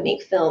on how to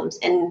make films.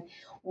 And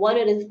one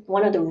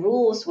of the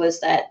rules was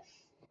that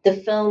the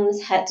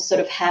films had to sort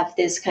of have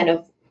this kind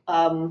of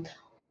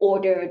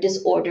order,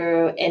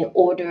 disorder, and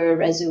order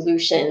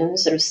resolution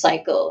sort of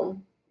cycle.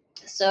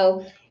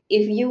 So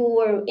if you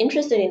were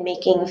interested in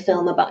making a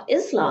film about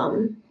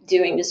Islam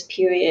during this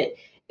period,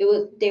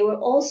 filmmakers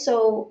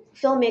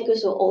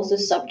were also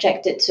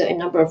subjected to a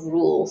number of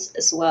rules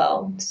as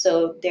well.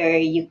 So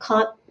you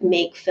can't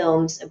make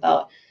films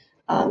about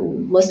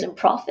Muslim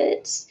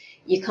prophets.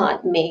 You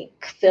can't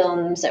make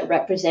films that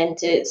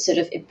represented sort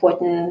of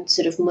important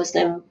sort of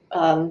Muslim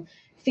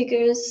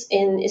figures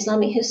in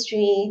Islamic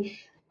history.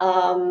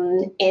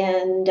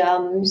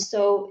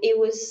 So it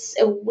was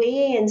a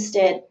way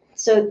instead.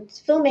 So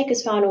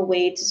filmmakers found a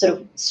way to sort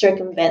of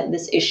circumvent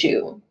this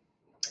issue.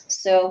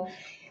 So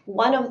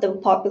one of the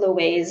popular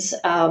ways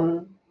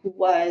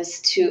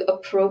was to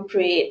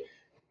appropriate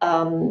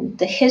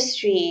the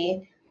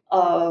history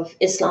of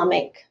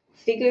Islamic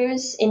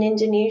figures in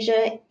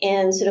Indonesia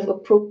and sort of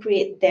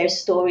appropriate their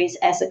stories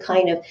as a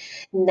kind of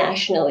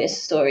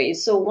nationalist story.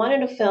 So one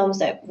of the films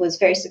that was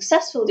very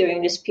successful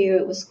during this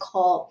period was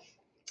called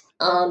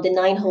The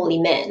Nine Holy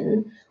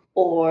Men,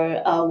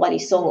 or Wali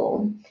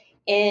Songo.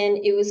 And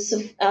it was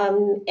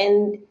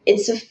and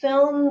it's a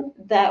film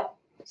that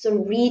sort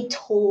of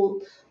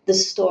retold the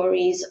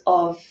stories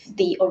of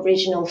the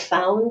original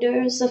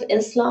founders of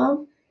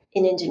Islam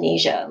in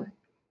Indonesia.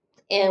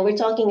 And we're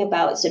talking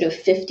about sort of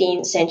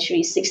 15th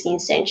century, 16th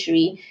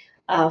century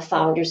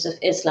founders of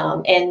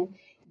Islam. And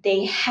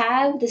they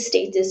have the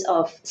status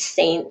of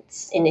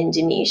saints in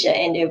Indonesia,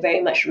 and they're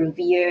very much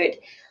revered.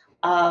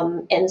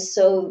 And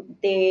so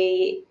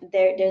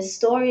their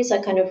stories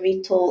are kind of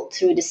retold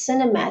through the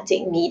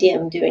cinematic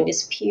medium during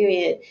this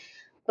period.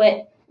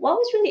 But what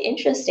was really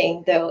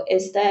interesting, though,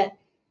 is that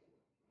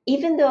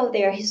even though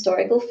they are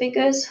historical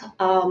figures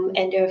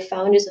and they're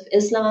founders of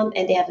Islam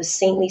and they have a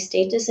saintly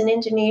status in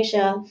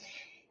Indonesia,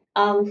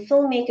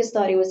 filmmakers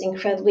thought it was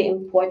incredibly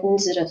important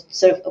to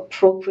sort of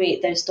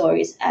appropriate their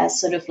stories as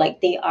sort of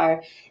like they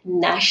are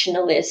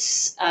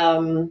nationalist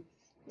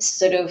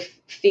sort of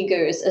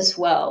figures as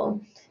well.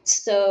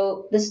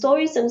 So the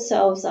stories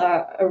themselves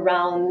are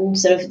around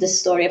sort of the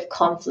story of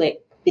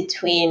conflict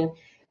between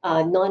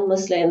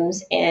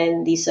non-Muslims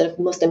and these sort of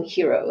Muslim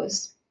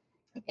heroes.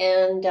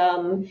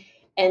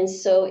 And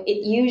so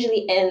it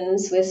usually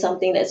ends with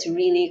something that's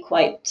really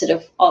quite sort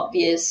of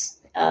obvious,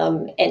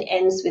 and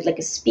ends with like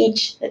a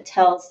speech that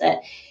tells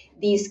that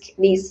these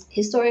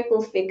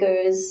historical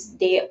figures,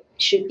 they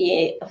should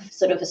be a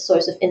sort of a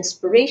source of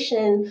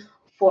inspiration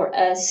for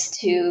us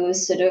to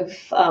sort of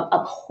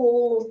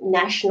uphold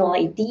national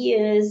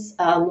ideas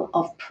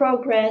of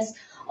progress,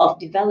 of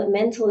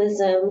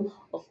developmentalism,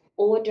 of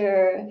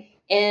order.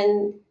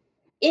 And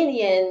in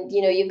the end,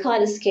 you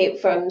can't escape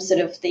from sort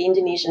of the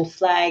Indonesian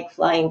flag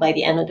flying by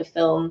the end of the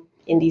film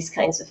in these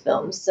kinds of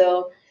films.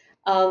 So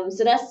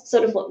that's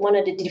sort of one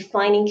of the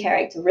defining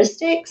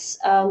characteristics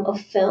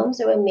of films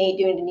that were made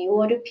during the New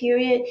Order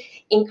period.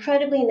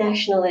 Incredibly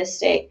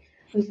nationalistic,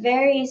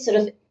 very sort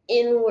of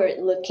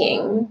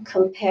inward-looking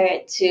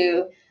compared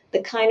to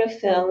the kind of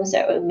films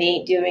that were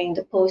made during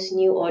the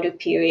post-New Order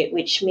period,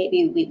 which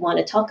maybe we want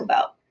to talk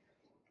about.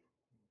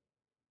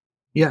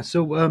 Yeah.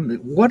 So,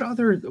 what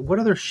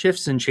other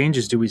shifts and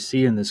changes do we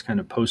see in this kind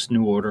of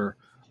post-New Order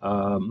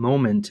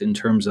moment in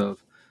terms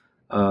of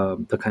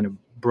the kind of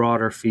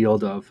broader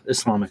field of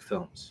Islamic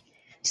films?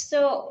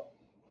 So,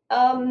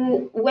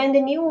 When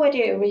the New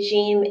Order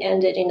regime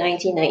ended in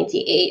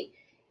 1998,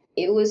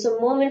 it was a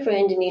moment for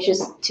Indonesia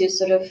to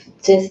sort of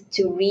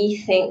to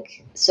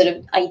rethink sort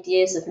of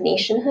ideas of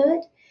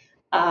nationhood,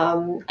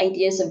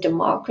 ideas of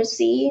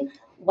democracy,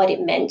 what it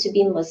meant to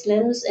be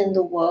Muslims in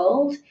the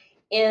world.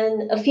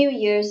 And a few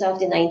years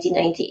after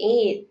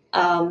 1998,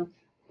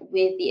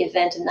 with the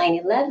event of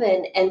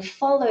 9/11 and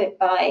followed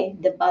by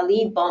the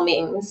Bali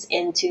bombings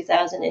in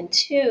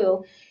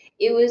 2002,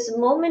 it was a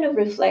moment of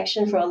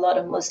reflection for a lot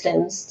of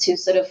Muslims to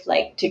sort of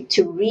like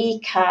to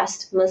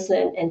recast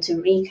Muslim and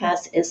to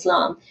recast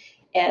Islam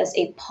as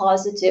a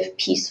positive,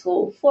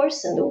 peaceful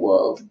force in the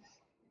world.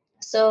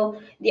 So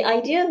the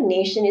idea of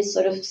nation is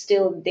sort of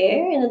still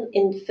there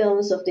in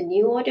films of the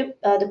New Order,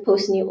 the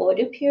post-New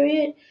Order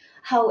period.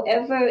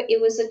 However,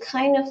 it was a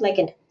kind of like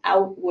an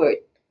outward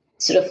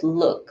sort of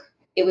look.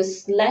 It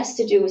was less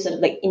to do with sort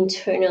of like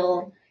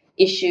internal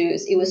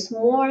issues. It was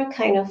more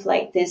kind of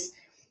like this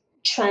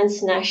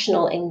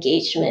transnational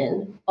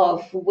engagement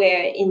of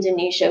where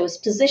Indonesia was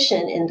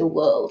positioned in the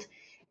world.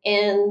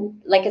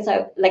 And like as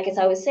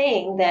I was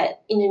saying,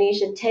 that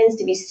Indonesia tends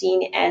to be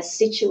seen as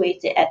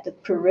situated at the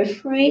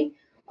periphery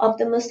of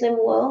the Muslim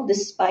world,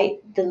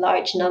 despite the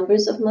large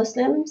numbers of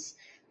Muslims.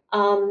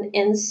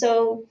 And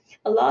so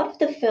a lot of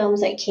the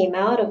films that came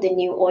out of the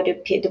New Order,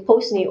 the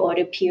post-New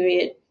Order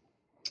period,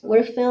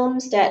 were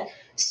films that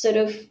sort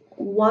of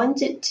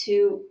wanted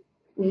to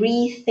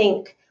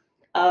rethink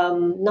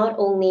not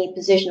only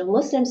position of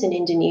Muslims in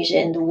Indonesia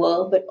and the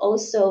world, but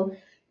also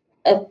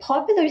a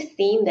popular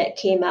theme that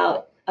came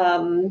out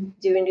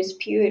during this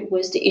period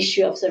was the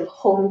issue of sort of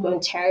homegrown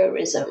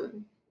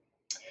terrorism.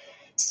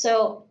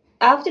 So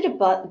after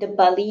the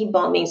Bali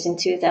bombings in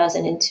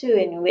 2002,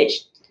 in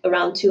which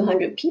around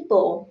 200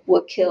 people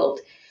were killed,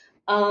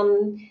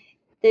 the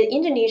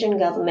Indonesian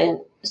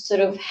government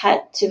sort of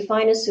had to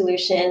find a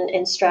solution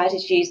and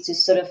strategies to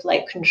sort of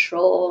like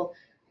control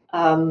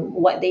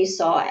what they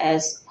saw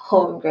as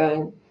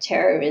homegrown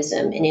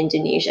terrorism in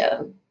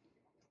Indonesia.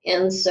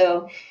 And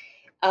so,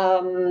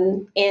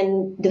 and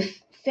the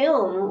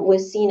film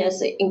was seen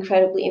as an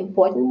incredibly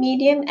important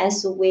medium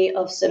as a way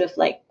of sort of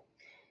like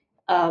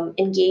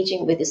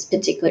engaging with this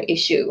particular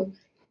issue.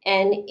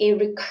 And a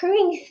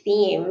recurring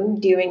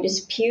theme during this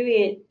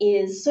period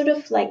is sort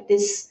of like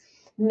this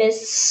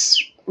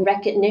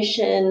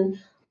misrecognition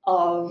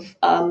of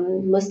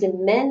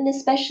Muslim men,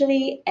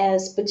 especially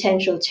as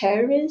potential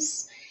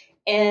terrorists.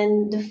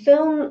 And the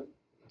film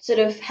sort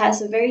of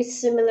has a very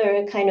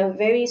similar kind of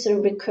very sort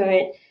of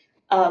recurrent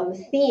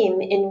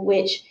theme in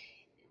which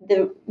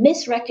the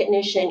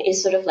misrecognition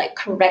is sort of like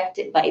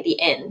corrected by the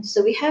end.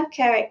 So we have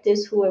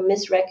characters who are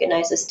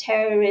misrecognized as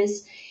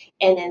terrorists,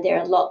 and then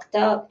they're locked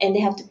up and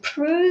they have to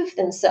prove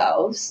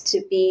themselves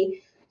to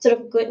be sort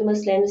of good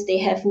Muslims. They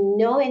have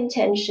no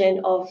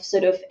intention of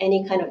sort of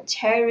any kind of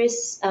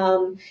terrorist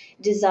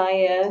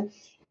desire.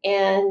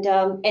 And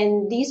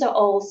these are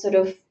all sort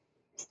of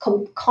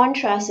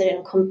contrasted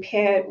and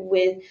compared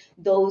with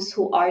those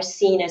who are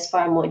seen as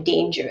far more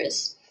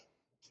dangerous.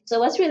 So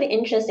what's really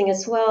interesting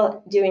as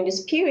well during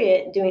this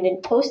period, during the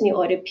post-New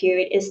Order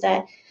period, is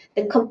that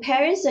the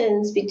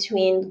comparisons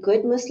between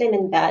good Muslim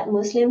and bad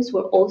Muslims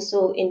were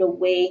also, in a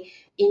way,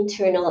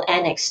 internal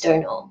and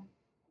external.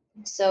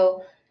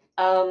 So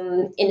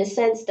in a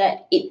sense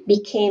that it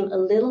became a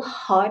little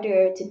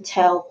harder to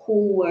tell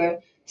who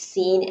were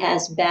seen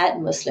as bad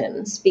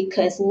Muslims,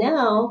 because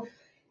now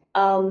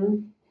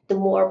the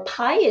more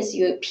pious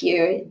you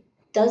appear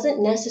doesn't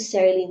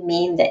necessarily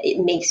mean that it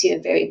makes you a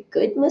very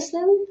good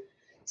Muslim.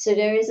 So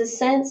there is a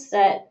sense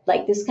that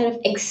like this kind of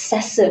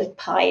excessive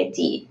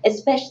piety,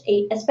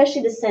 especially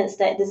the sense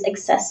that this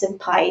excessive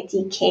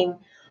piety came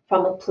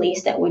from a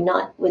place that we're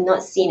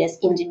not seen as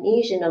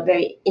Indonesian or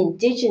very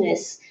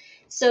indigenous.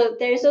 So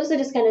there's also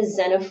this kind of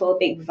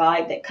xenophobic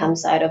vibe that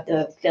comes out of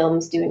the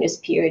films during this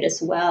period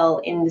as well,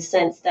 in the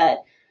sense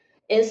that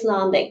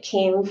Islam that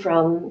came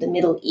from the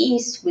Middle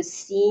East was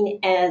seen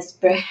as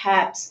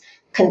perhaps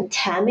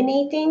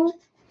contaminating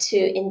to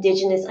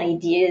indigenous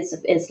ideas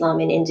of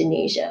Islam in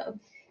Indonesia.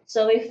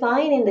 So we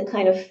find in the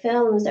kind of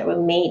films that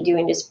were made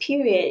during this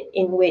period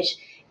in which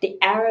the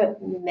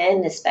Arab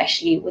men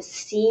especially was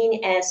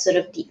seen as sort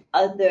of the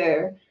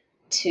other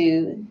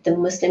to the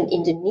Muslim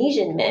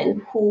Indonesian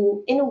men,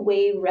 who in a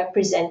way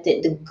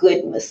represented the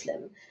good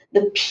Muslim,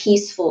 the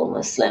peaceful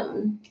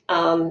Muslim.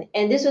 And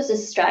this was a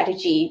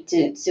strategy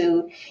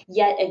to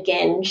yet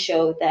again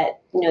show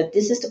that,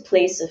 this is the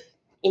place of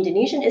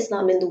Indonesian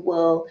Islam in the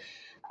world.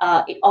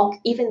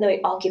 Even though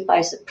it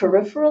occupies a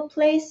peripheral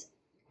place,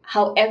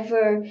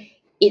 however,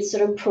 it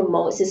sort of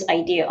promotes this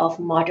idea of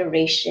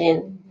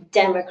moderation,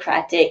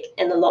 democratic,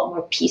 and a lot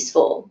more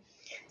peaceful.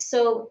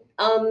 So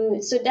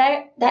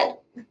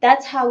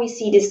that's how we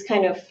see this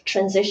kind of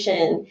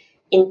transition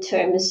in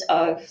terms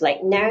of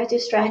like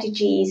narrative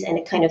strategies and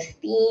the kind of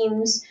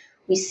themes.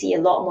 We see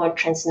a lot more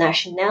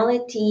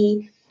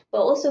transnationality,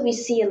 but also we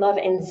see a lot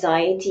of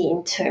anxiety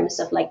in terms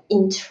of like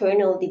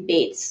internal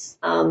debates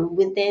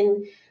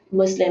within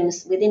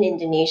Muslims within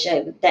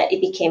Indonesia, that it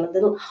became a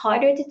little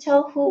harder to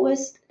tell who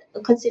was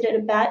considered a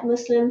bad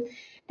Muslim,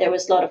 there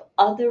was a lot of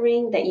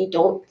othering that you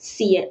don't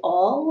see at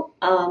all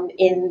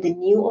in the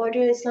New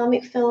Order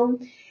Islamic film.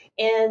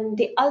 And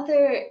the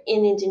other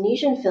in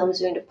Indonesian films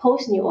during the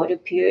post-New Order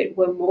period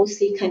were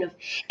mostly kind of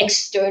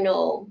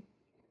external,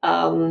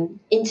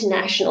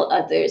 international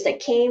others that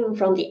came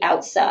from the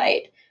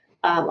outside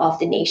of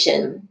the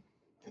nation.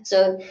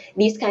 So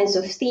these kinds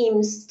of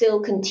themes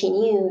still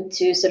continue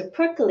to sort of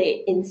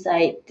percolate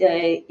inside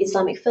the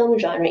Islamic film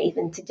genre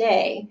even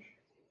today.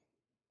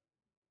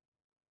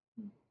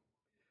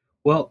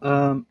 Well,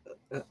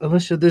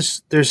 Alicia,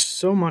 there's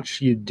so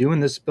much you do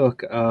in this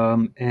book,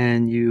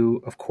 and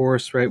you, of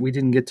course, right? We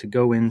didn't get to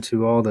go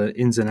into all the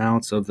ins and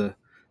outs of the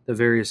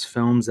various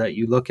films that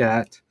you look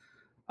at.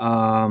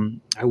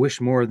 I wish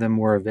more of them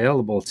were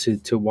available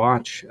to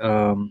watch.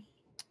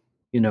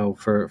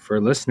 For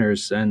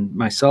listeners and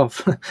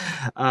myself.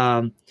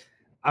 I'm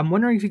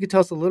wondering if you could tell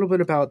us a little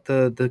bit about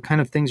the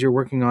kind of things you're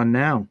working on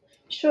now.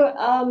 Sure.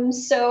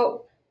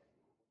 So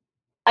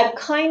I've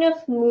kind of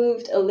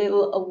moved a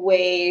little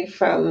away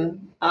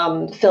from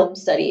film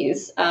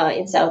studies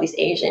in Southeast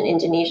Asian,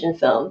 Indonesian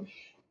film,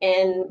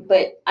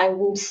 but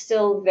I'm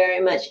still very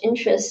much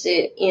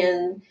interested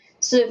in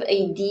sort of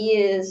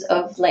ideas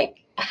of like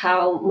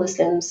how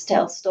Muslims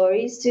tell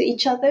stories to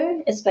each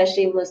other,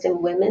 especially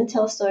Muslim women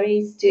tell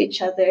stories to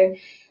each other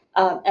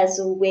as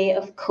a way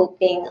of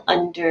coping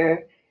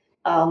under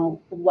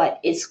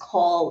what is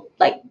called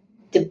like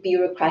the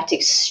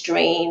bureaucratic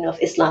strain of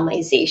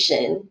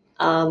Islamization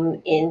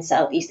in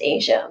Southeast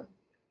Asia.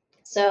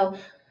 So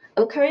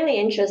I'm currently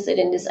interested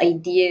in this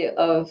idea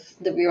of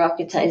the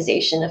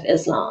bureaucratization of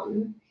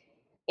Islam.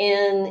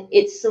 And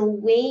it's a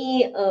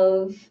way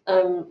of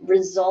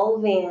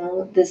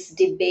resolving this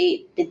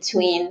debate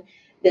between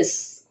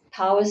this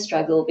power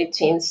struggle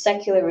between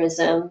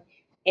secularism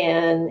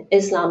and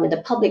Islam in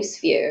the public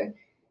sphere.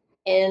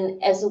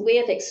 And as a way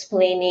of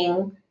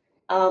explaining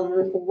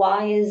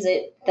why is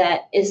it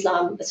that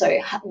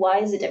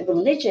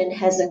religion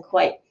hasn't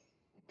quite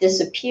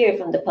disappeared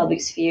from the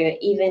public sphere,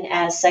 even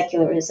as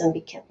secularism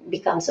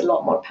becomes a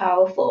lot more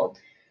powerful.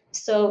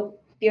 So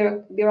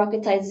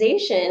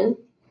bureaucratization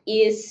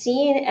is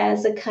seen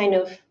as a kind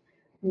of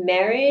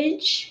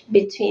marriage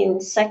between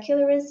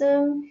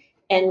secularism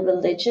and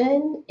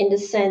religion, in the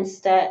sense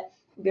that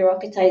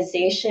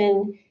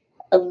bureaucratization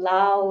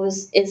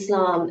allows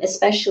Islam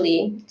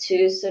especially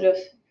to sort of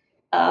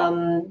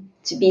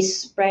to be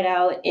spread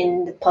out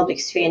in the public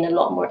sphere in a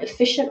lot more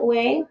efficient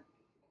way.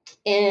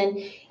 And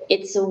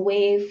it's a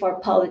way for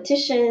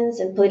politicians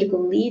and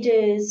political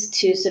leaders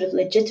to sort of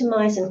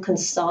legitimize and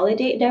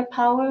consolidate their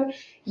power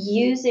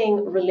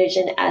using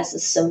religion as a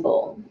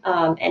symbol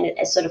and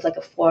as sort of like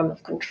a form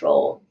of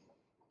control.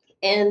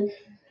 And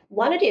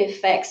one of the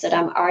effects that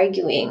I'm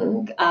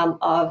arguing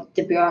of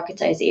the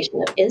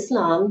bureaucratization of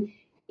Islam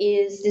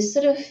is this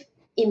sort of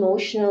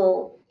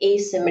emotional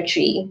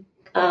asymmetry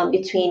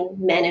between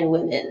men and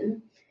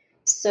women.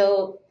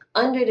 So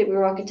under the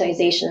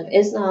bureaucratization of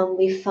Islam,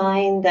 we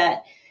find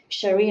that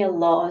Sharia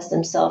laws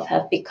themselves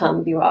have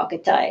become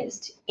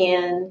bureaucratized,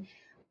 and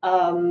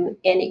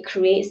it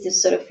creates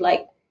this sort of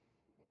like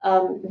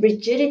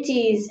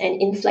rigidities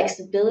and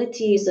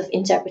inflexibilities of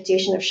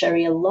interpretation of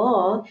Sharia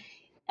law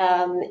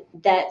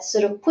that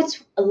sort of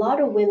puts a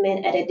lot of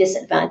women at a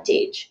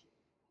disadvantage.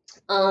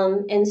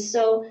 And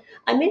so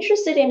I'm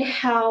interested in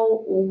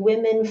how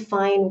women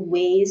find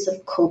ways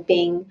of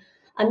coping.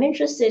 I'm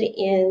interested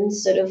in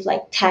sort of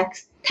like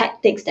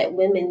tactics that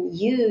women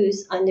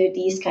use under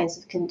these kinds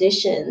of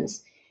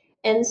conditions.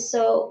 And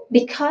so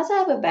because I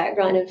have a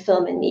background in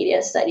film and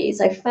media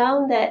studies, I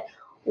found that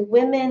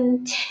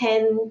women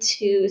tend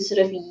to sort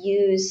of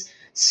use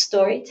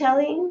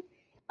storytelling.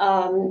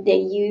 They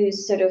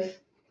use sort of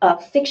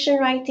fiction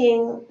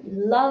writing,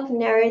 love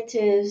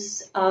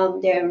narratives.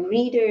 They're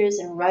readers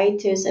and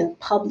writers and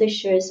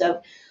publishers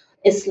of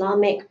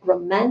Islamic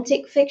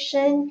romantic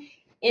fiction.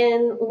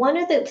 And one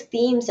of the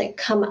themes that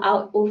come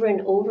out over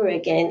and over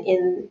again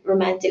in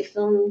romantic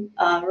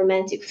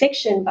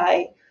fiction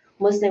by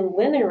Muslim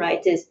women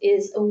writers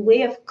is a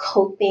way of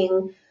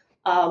coping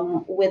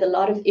with a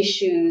lot of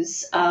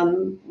issues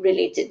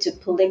related to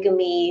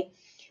polygamy,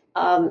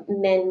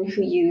 men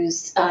who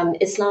use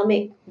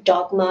Islamic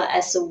dogma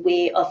as a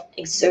way of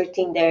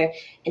exerting their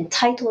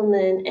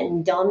entitlement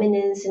and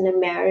dominance in a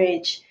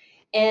marriage.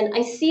 And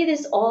I see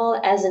this all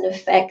as an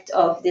effect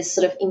of this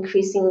sort of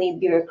increasingly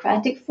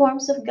bureaucratic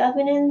forms of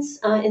governance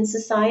in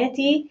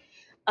society,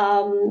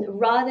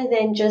 rather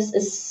than just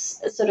a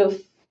sort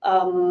of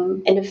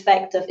an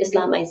effect of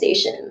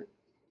Islamization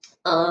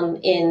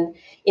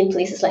in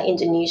places like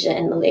Indonesia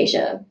and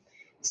Malaysia.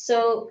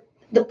 So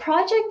the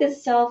project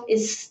itself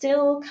is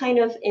still kind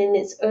of in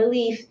its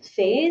early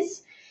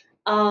phase,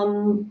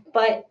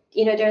 but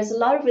there's a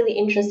lot of really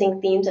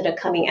interesting themes that are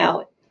coming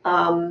out.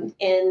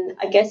 And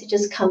I guess it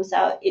just comes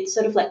out, it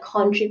sort of like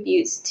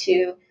contributes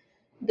to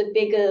the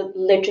bigger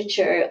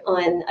literature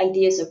on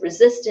ideas of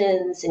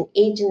resistance and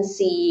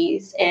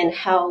agencies and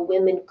how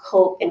women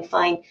cope and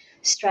find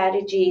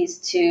strategies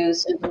to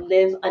sort of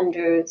live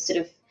under sort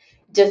of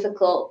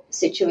difficult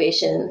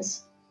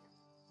situations.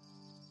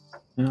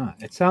 Yeah,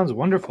 it sounds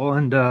wonderful,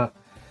 and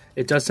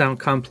it does sound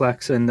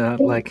complex, and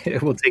like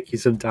it will take you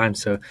some time.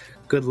 So,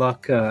 good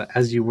luck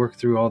as you work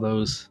through all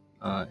those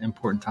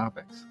important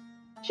topics.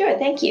 Sure,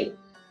 thank you.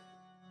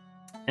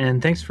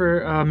 And thanks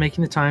for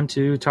making the time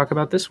to talk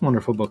about this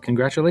wonderful book.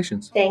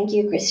 Congratulations. Thank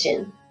you,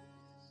 Christian.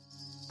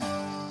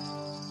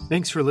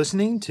 Thanks for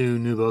listening to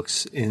New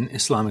Books in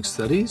Islamic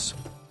Studies.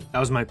 That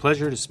was my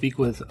pleasure to speak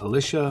with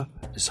Alicia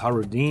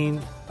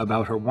Isharuddin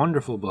about her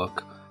wonderful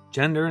book,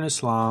 Gender in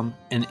Islam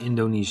and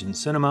Indonesian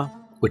Cinema,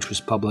 which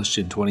was published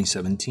in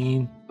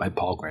 2017 by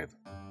Palgrave.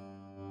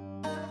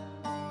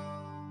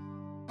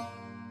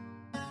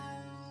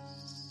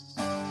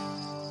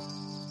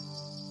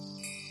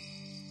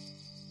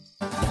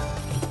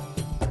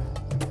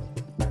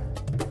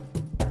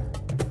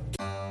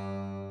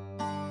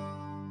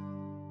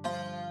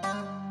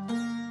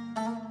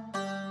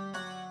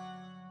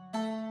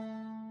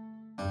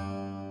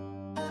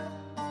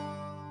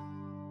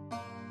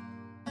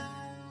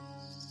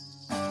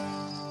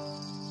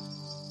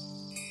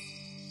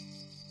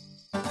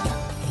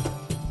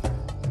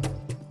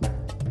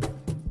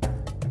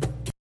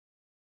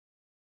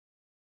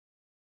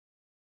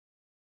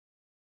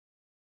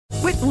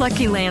 With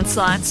Lucky Land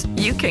Slots,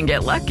 you can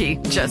get lucky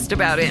just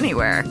about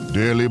anywhere.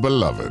 Dearly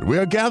beloved, we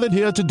are gathered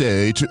here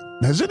today to...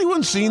 Has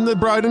anyone seen the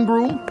bride and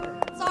groom?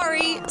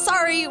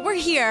 Sorry, we're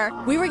here.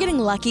 We were getting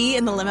lucky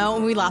in the limo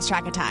and we lost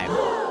track of time.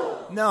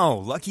 No,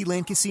 Lucky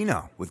Land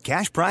Casino, with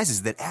cash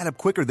prizes that add up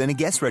quicker than a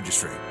guest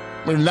registry.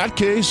 In that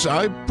case,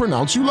 I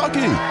pronounce you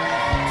lucky.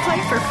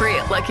 Play for free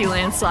at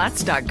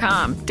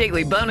LuckyLandSlots.com.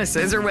 Daily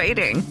bonuses are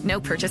waiting. No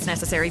purchase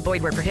necessary.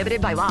 Void where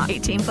prohibited by law.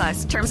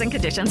 18+. Terms and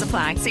conditions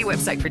apply. See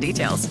website for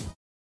details.